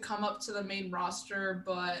to come up to the main roster,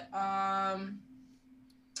 but or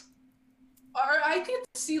I could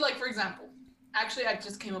see, like, for example, actually I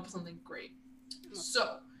just came up with something great.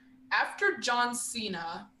 So after John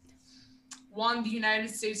Cena won the United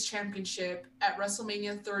States Championship at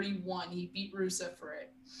WrestleMania 31, he beat Rusev for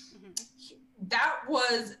it. That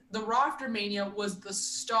was the Raw after Mania was the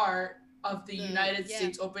start of the United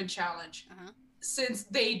States Open Challenge. Since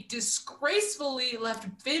they disgracefully left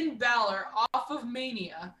Finn Balor off of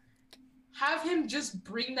Mania, have him just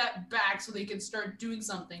bring that back so they can start doing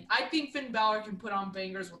something. I think Finn Balor can put on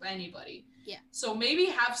bangers with anybody. Yeah. So maybe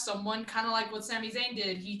have someone kind of like what Sami Zayn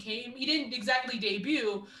did. He didn't exactly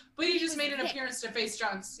debut, but he just made an appearance to face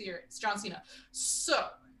John Cena. So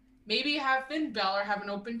maybe have Finn Balor have an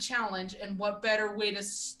open challenge, and what better way to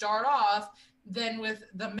start off than with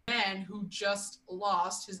the man who just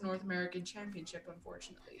lost his North American Championship,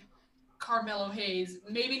 unfortunately. Carmelo Hayes,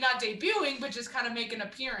 maybe not debuting, but just kind of make an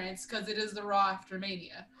appearance because it is the Raw after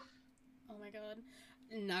Mania. Oh my god.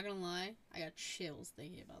 Not gonna lie, I got chills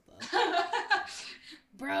thinking about that.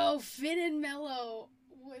 Bro, Finn and Melo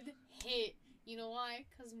would hit. You know why?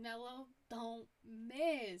 Because Melo don't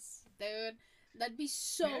miss, dude. That'd be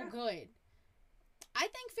so good. I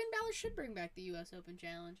think Finn Balor should bring back the U.S. Open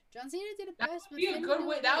Challenge. John Cena did it best, but Finn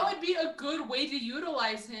that would be a good way to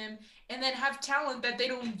utilize him, and then have talent that they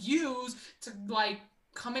don't use to like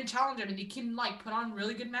come and challenge him, and he can like put on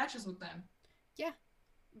really good matches with them. Yeah,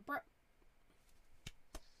 bro.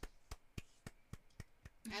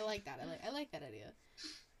 I like that. I like that idea.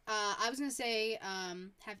 I was gonna say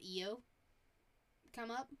have Io come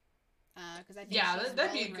up because I think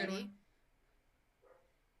that'd be a good one.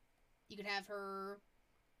 You could have her.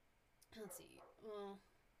 Let's see. Well,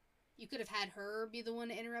 you could have had her be the one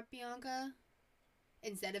to interrupt Bianca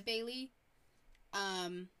instead of Bayley.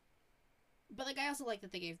 But like I also like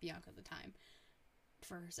that they gave Bianca the time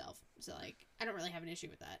for herself. So like I don't really have an issue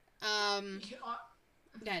with that. Go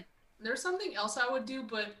ahead. There's something else I would do,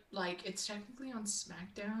 but like it's technically on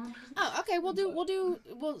SmackDown. Oh, okay. We'll do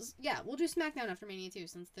SmackDown after Mania 2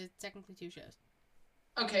 since there's technically 2 shows.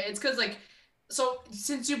 Okay, it's because like. So,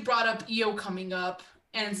 since you brought up Io coming up,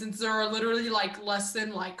 and since there are literally, like, less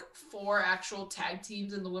than, like, 4 actual tag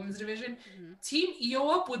teams in the women's division, team Io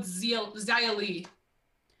up with Xia Li. Oh my god, Xia Li.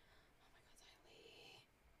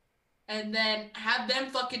 And then have them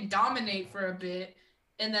fucking dominate for a bit,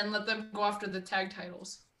 and then let them go after the tag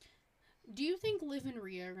titles. Do you think Liv and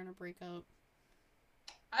Rhea are gonna break up?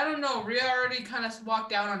 I don't know. Rhea already kind of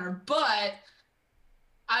walked out on her, but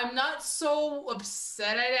I'm not so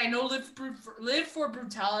upset at it. I know Live for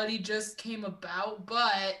Brutality just came about,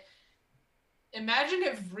 but imagine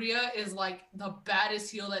if Rhea is like the baddest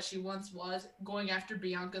heel that she once was, going after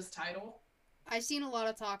Bianca's title. I've seen a lot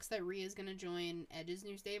of talks that Rhea's gonna join Edge's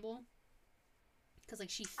new stable because like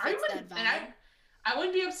she I fits that wouldn't, and vibe. I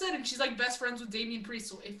wouldn't be upset, and she's like best friends with Damian Priest,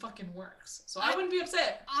 so it fucking works. So I I wouldn't be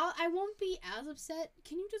upset. I won't be as upset.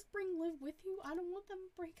 Can you just bring Liv with you? I don't want them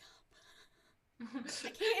to break up. I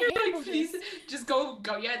can't You're handle like, please, this. just go.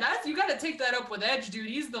 Yeah, that's you got to take that up with Edge, dude.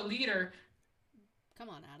 He's the leader. Come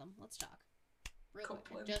on, Adam. Let's talk. Real quick.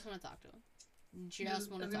 Copeland. Just want to talk to him. Just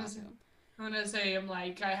want to talk to him. I'm gonna say, I'm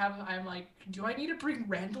like, do I need to bring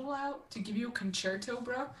Randall out to give you a concerto,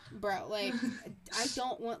 bro? Bro, like, I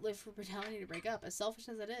don't want Liv for Brutality to break up, as selfish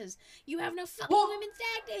as it is. You have no fucking women's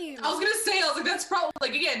tag teams! I was like, that's probably,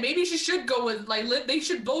 like, again, maybe she should go with, like, they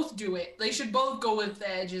should both do it. They should both go with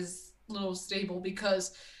Edge's little stable,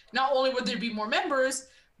 because not only would there be more members,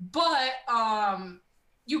 but,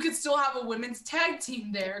 you could still have a women's tag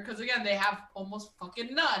team there, because, again, they have almost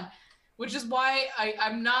fucking none. Which is why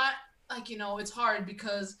I'm not, like, you know, it's hard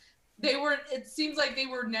because it seems like they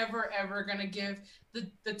were never ever going to give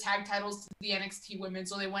the tag titles to the NXT women,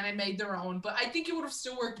 so they went and made their own. But I think it would have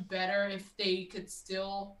still worked better if they could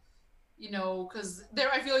still, you know, because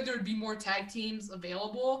I feel like there would be more tag teams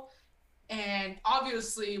available. And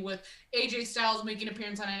obviously, with AJ Styles making an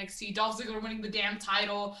appearance on NXT, Dolph Ziggler winning the damn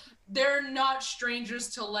title, they're not strangers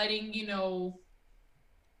to letting, you know,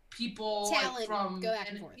 people talent like from go back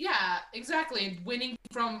and forth. Yeah, exactly, and winning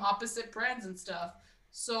from opposite brands and stuff.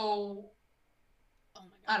 So, oh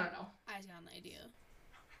my god, I don't know. I got an idea.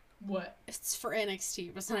 What? It's for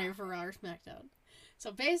NXT, but it's not even for Raw or SmackDown.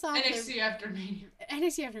 So based off NXT after Mania.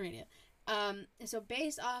 NXT after Mania. So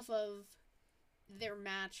based off of their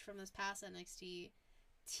match from this past NXT,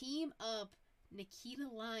 team up Nikita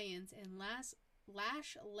Lyons and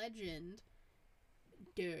Lash Legend,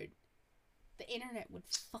 dude. The internet would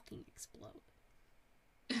fucking explode.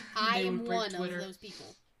 I am one of those people.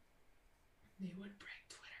 They would break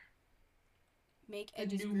Twitter. Make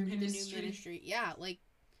Edge's group the new ministry. Yeah, like.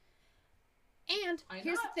 And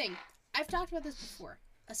here's the thing. I've talked about this before.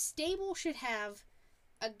 A stable should have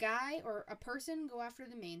a guy or a person go after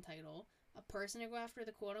the main title, a person to go after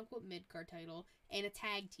the quote-unquote mid-card title, and a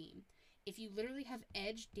tag team. If you literally have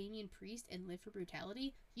Edge, Damian Priest, and Liv for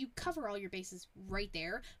Brutality, you cover all your bases right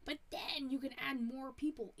there, but then you can add more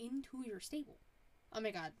people into your stable. Oh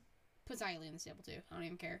my god. Put Xia Li in the stable too. I don't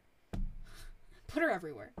even care. Put her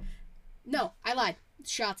everywhere. No, I lied.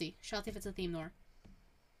 It's Shotzi. Shotzi fits the theme more.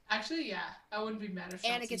 Actually, yeah. I wouldn't be mad if Shotzi.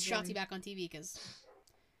 And it gets Shotzi back on TV because,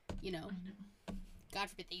 you know, God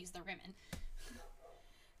forbid they use their women.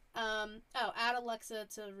 Add Alexa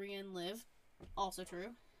to Rhea and Liv. Also true.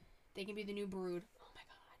 They can be the new Brood. Oh my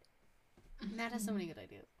god. Matt has so many good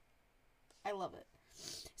ideas. I love it.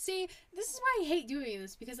 See, this is why I hate doing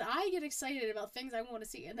this, because I get excited about things I want to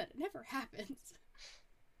see and then it never happens.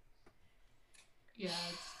 Yeah.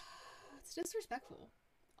 It's disrespectful.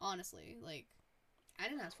 Honestly. Like, I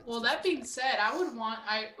didn't ask for this. Well, that being said, I would want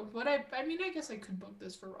I guess I could book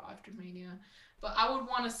this for Raw after Mania, but I would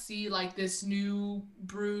want to see like this new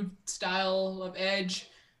Brood style of Edge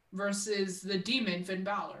versus the Demon Finn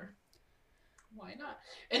Balor. Why not?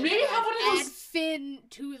 And maybe have one of those. Add Finn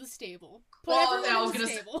to the stable. I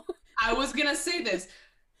was gonna say this.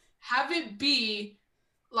 Have it be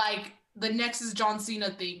like the Nexus John Cena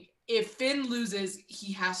thing. If Finn loses,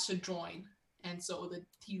 he has to join. And so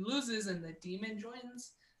he loses and the demon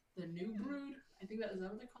joins the new Brood. I think is that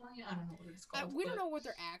what they're calling it? I don't know what it's called. We don't know what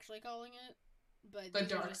they're actually calling it, but the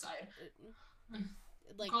dark side.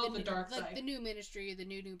 Like call it the dark side. The new ministry, the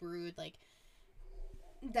new Brood, like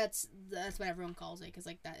that's what everyone calls it, because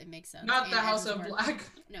like that it makes sense. Not the House of Black.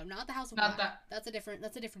 No, not the House of Black. That's a different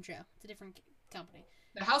show. It's a different company.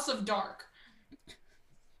 The House of Dark.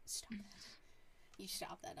 Stop that. You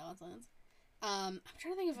stop that nonsense. I'm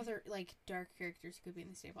trying to think of other like dark characters who could be in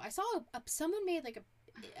the stable. I saw someone made like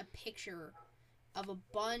a picture of a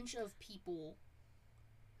bunch of people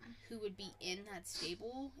who would be in that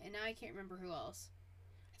stable, and now I can't remember who else.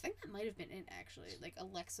 I think that might have been it actually, like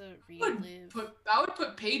Alexa, Rhea, Liv. I would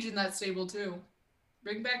put Paige in that stable too.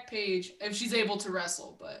 Bring back Paige if she's able to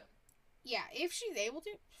wrestle, but yeah, if she's able to,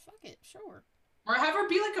 fuck it, sure. Or have her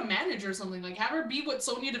be like a manager or something. Like have her be what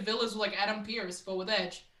Sonya Deville is with like Adam Pearce, but with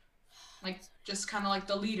Edge. Like just kind of like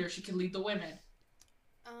the leader. She can lead the women.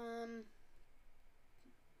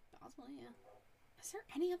 Possibly, yeah. Is there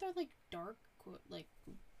any other like dark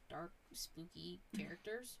spooky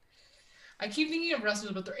characters? I keep thinking of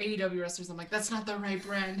wrestlers, but they're AEW wrestlers. I'm like, that's not the right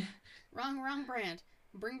brand. Wrong brand.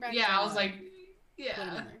 Bring back. Yeah, I was like, Yeah. Put him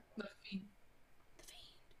in there. The Fiend. The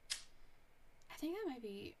Fiend. I think that might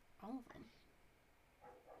be all of them.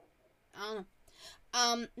 I don't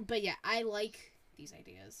know. But yeah, I like these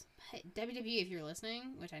ideas. Hey, WWE, if you're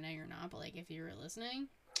listening, which I know you're not, but like if you're listening,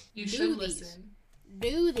 You should listen.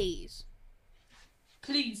 Do these.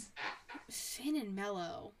 Please. Finn and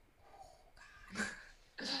Mello. Oh,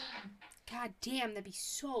 God. God damn, that'd be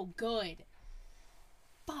so good.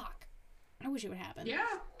 Fuck. I wish it would happen. Yeah.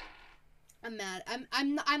 I'm mad.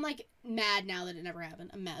 I'm like mad now that it never happened.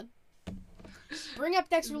 I'm mad. Bring up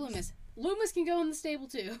Dexter Lumis. Lumis can go in the stable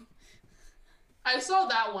too. I saw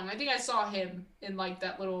that one. I think I saw him in like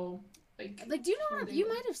that little like. Do you know? You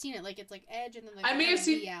might have seen it. Like it's like Edge and then like I may have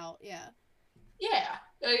seen out. Yeah. Yeah,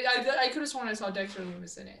 I could have sworn I saw Dexter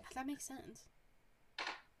Lumis in it. That makes sense.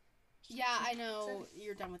 Yeah, I know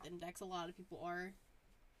you're done with Index. A lot of people are.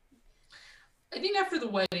 I think after the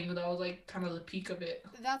wedding, that was like kind of the peak of it.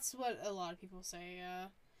 That's what a lot of people say.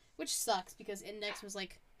 Which sucks because Index was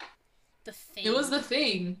like the thing. It was the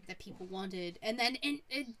thing that people wanted, and then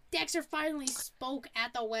Dexter finally spoke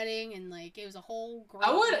at the wedding, and like it was a whole. Great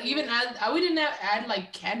I would even add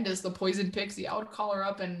like Candace, the Poison Pixie. I would call her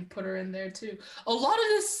up and put her in there too. A lot of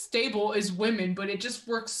this stable is women, but it just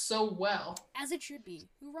works so well. As it should be.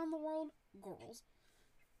 Who run the world? Girls.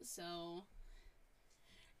 So,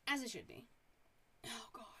 as it should be. Oh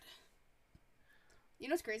God. You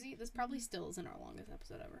know what's crazy? This probably still isn't our longest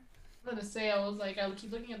episode ever. I was gonna say, I would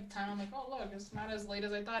keep looking at the time. I'm like, oh look, it's not as late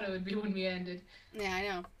as I thought it would be when we ended. Yeah, I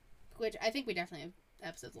know. Which I think we definitely have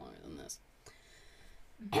episodes longer than this.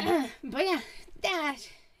 But yeah, that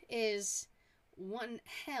is one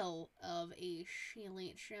hell of a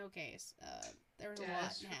Elite showcase. There was a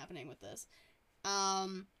lot happening with this.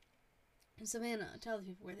 Savannah, tell the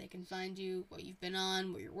people where they can find you, what you've been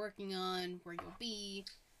on, what you're working on, where you'll be,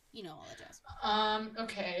 you know, all that jazz.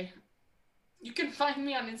 Okay. You can find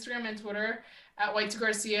me on Instagram and Twitter at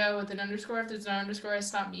White2Garcia with an underscore. If there's an underscore,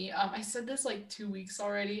 it's not me. I said this like 2 weeks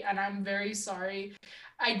already, and I'm very sorry.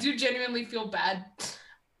 I do genuinely feel bad.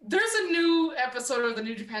 There's a new episode of the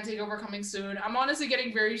New Japan Takeover coming soon. I'm honestly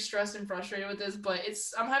getting very stressed and frustrated with this, but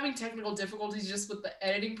I'm having technical difficulties just with the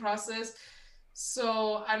editing process.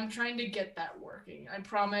 So I'm trying to get that working. I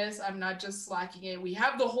promise I'm not just slacking it. We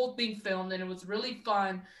have the whole thing filmed, and it was really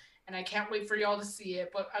fun. And I can't wait for y'all to see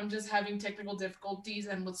it, but I'm just having technical difficulties,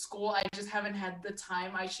 and with school, I just haven't had the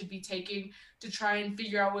time I should be taking to try and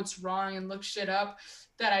figure out what's wrong and look shit up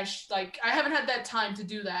that I haven't had that time to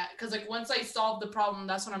do that, because like once I solve the problem,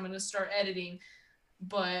 that's when I'm going to start editing,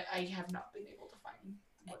 but I have not been able to find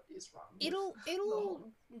what is wrong. It'll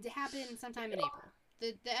happen sometime in April.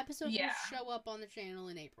 The episode will show up on the channel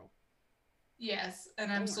in April. Yes,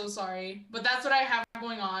 and I'm so sorry, but that's what I have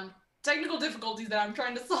going on. Technical difficulties that I'm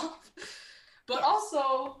trying to solve. But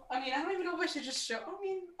also, I mean, I don't even know if I should just show. I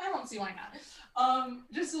mean, I don't see why not.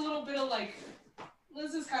 Just a little bit of like,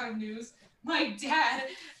 this is kind of news. My dad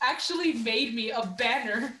actually made me a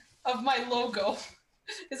banner of my logo.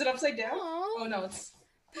 Is it upside down? Aww. Oh no, it's.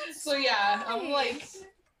 So yeah, I'm like,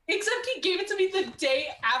 except he gave it to me the day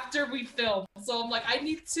after we filmed. So I'm like, I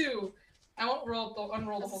need to. I won't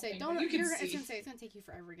unroll the whole thing. You can see. It's gonna take you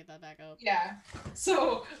forever to get that back up. Yeah.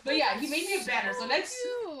 So, but yeah, he made me a banner. So next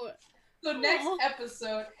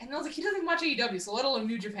episode, and I was like, he doesn't watch AEW, so let alone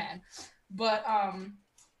New Japan. But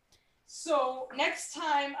so next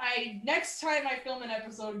time I film an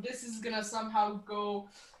episode, this is gonna somehow go.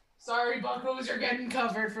 Sorry, Buckos, you're getting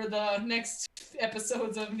covered for the next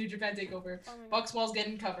episodes of New Japan Takeover. Oh Bucks Wall's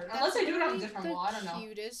getting covered, unless I do it on a different wall. I don't know.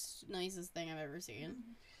 Cutest, nicest thing I've ever seen.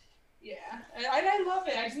 Yeah, and I love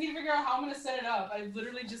it. I just need to figure out how I'm going to set it up. I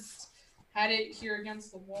literally just had it here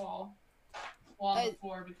against the wall on the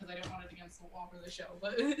floor because I didn't want it against the wall for the show.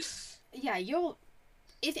 But yeah,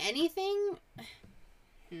 if anything,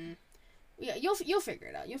 yeah, you'll figure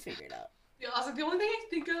it out. You'll figure it out. Yeah, also, the only thing I can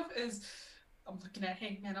think of is I'm looking at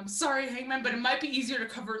Hangman. I'm sorry, Hangman, but it might be easier to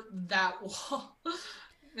cover that wall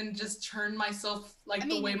than just turn myself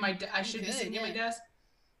the way I should be sitting at my desk.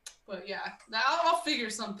 But yeah, I'll figure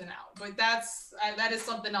something out. But that is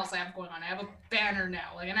something else I have going on. I have a banner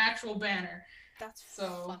now, like an actual banner. That's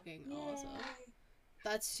fucking awesome.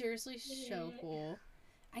 That's seriously so cool.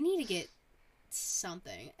 I need to get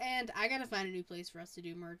something, and I gotta find a new place for us to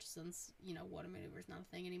do merch since What a Maneuver is not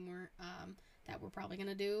a thing anymore. That we're probably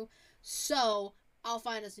gonna do. So I'll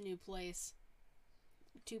find us a new place.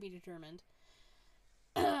 To be determined.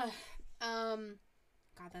 God,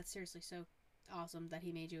 that's seriously so awesome that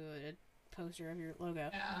he made you a poster of your logo.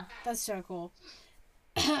 Yeah. That's so cool.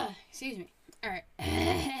 Excuse me. Alright.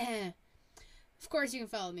 Of course, you can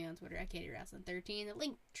follow me on Twitter at KatieRasslin13. The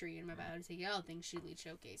link tree in my bio to take you all things She Lead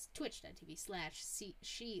Showcase.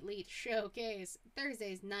 Twitch.tv/She Lead Showcase.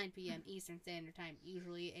 Thursdays, 9 p.m. Eastern Standard Time.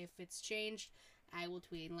 Usually, if it's changed, I will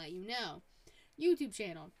tweet and let you know. YouTube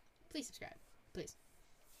channel. Please subscribe. Please.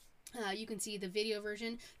 You can see the video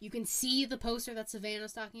version. You can see the poster that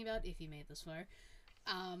Savannah's talking about if you made this far.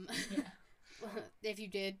 If you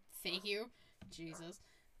did, thank you. Jesus.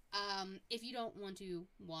 If you don't want to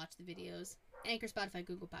watch the videos, Anchor, Spotify,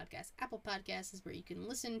 Google Podcasts, Apple Podcasts is where you can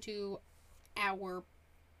listen to our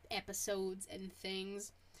episodes and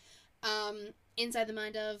things. Inside the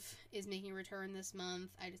Mind of is making a return this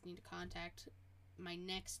month. I just need to contact my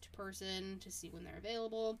next person to see when they're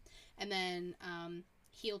available. And then,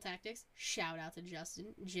 Heel Tactics, shout out to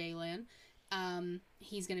Justin Jalen.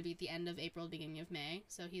 He's going to be at the end of April, beginning of May,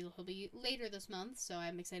 so he'll be later this month, so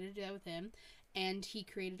I'm excited to do that with him. And he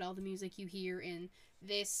created all the music you hear in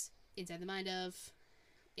this, Inside the Mind of,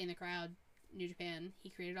 In the Crowd, New Japan. He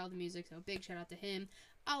created all the music, so big shout out to him.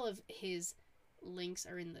 All of his links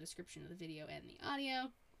are in the description of the video and the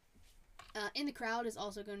audio. In the Crowd is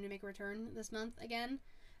also going to make a return this month again.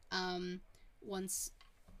 Once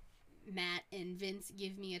Matt and Vince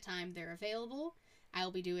give me a time they're available, I'll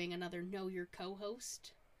be doing another Know Your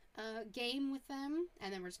Co-Host game with them,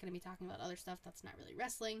 and then we're just going to be talking about other stuff that's not really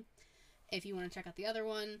wrestling. If you want to check out the other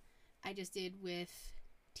one, I just did with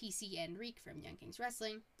TC and Reek from Young Kings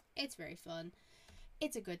Wrestling. It's very fun.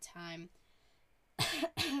 It's a good time.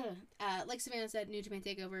 Like Savannah said, New Japan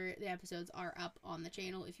Takeover, the episodes are up on the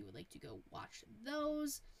channel if you would like to go watch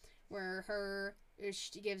those, where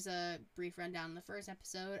she gives a brief rundown in the first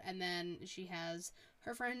episode, and then she has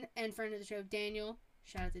her friend and friend of the show, Daniel,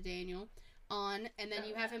 shout out to Daniel, on, and then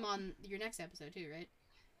you have him on your next episode too, right?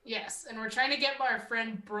 Yes, and we're trying to get our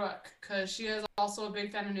friend Brooke, because she is also a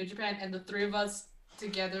big fan of New Japan, and the three of us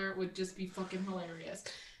together would just be fucking hilarious.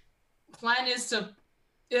 Plan is to,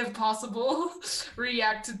 if possible,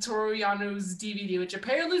 react to Toru Yano's DVD, which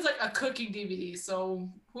apparently is like a cooking DVD, so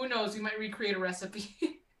who knows, we might recreate a recipe.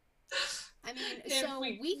 I mean, so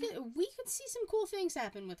we could see some cool things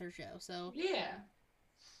happen with her show, so. Yeah.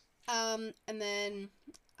 And then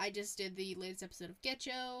I just did the latest episode of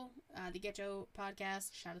Getcho, the Getcho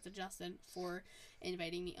podcast. Shout out to Justin for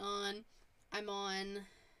inviting me on. I'm on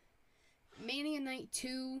Mania Night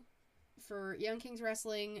 2 for Young Kings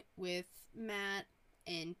Wrestling with Matt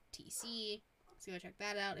and TC. So go check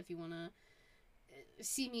that out if you want to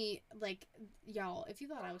see me, like, y'all, if you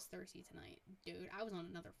thought I was thirsty tonight, dude, I was on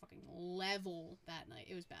another fucking level that night.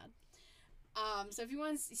 It was bad. So if you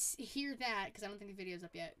want to hear that, because I don't think the video's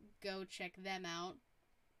up yet, go check them out.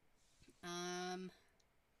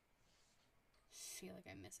 Feel like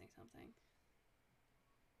I'm missing something.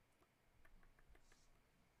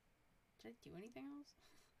 Did I do anything else?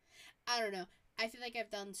 I don't know. I feel like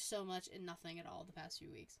I've done so much and nothing at all the past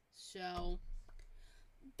few weeks. So,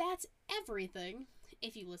 that's everything.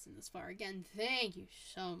 If you listened this far, again, thank you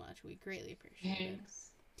so much. We greatly appreciate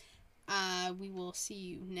it. We will see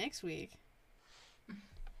you next week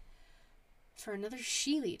for another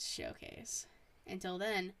She Leads Showcase. Until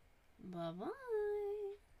then, bye-bye.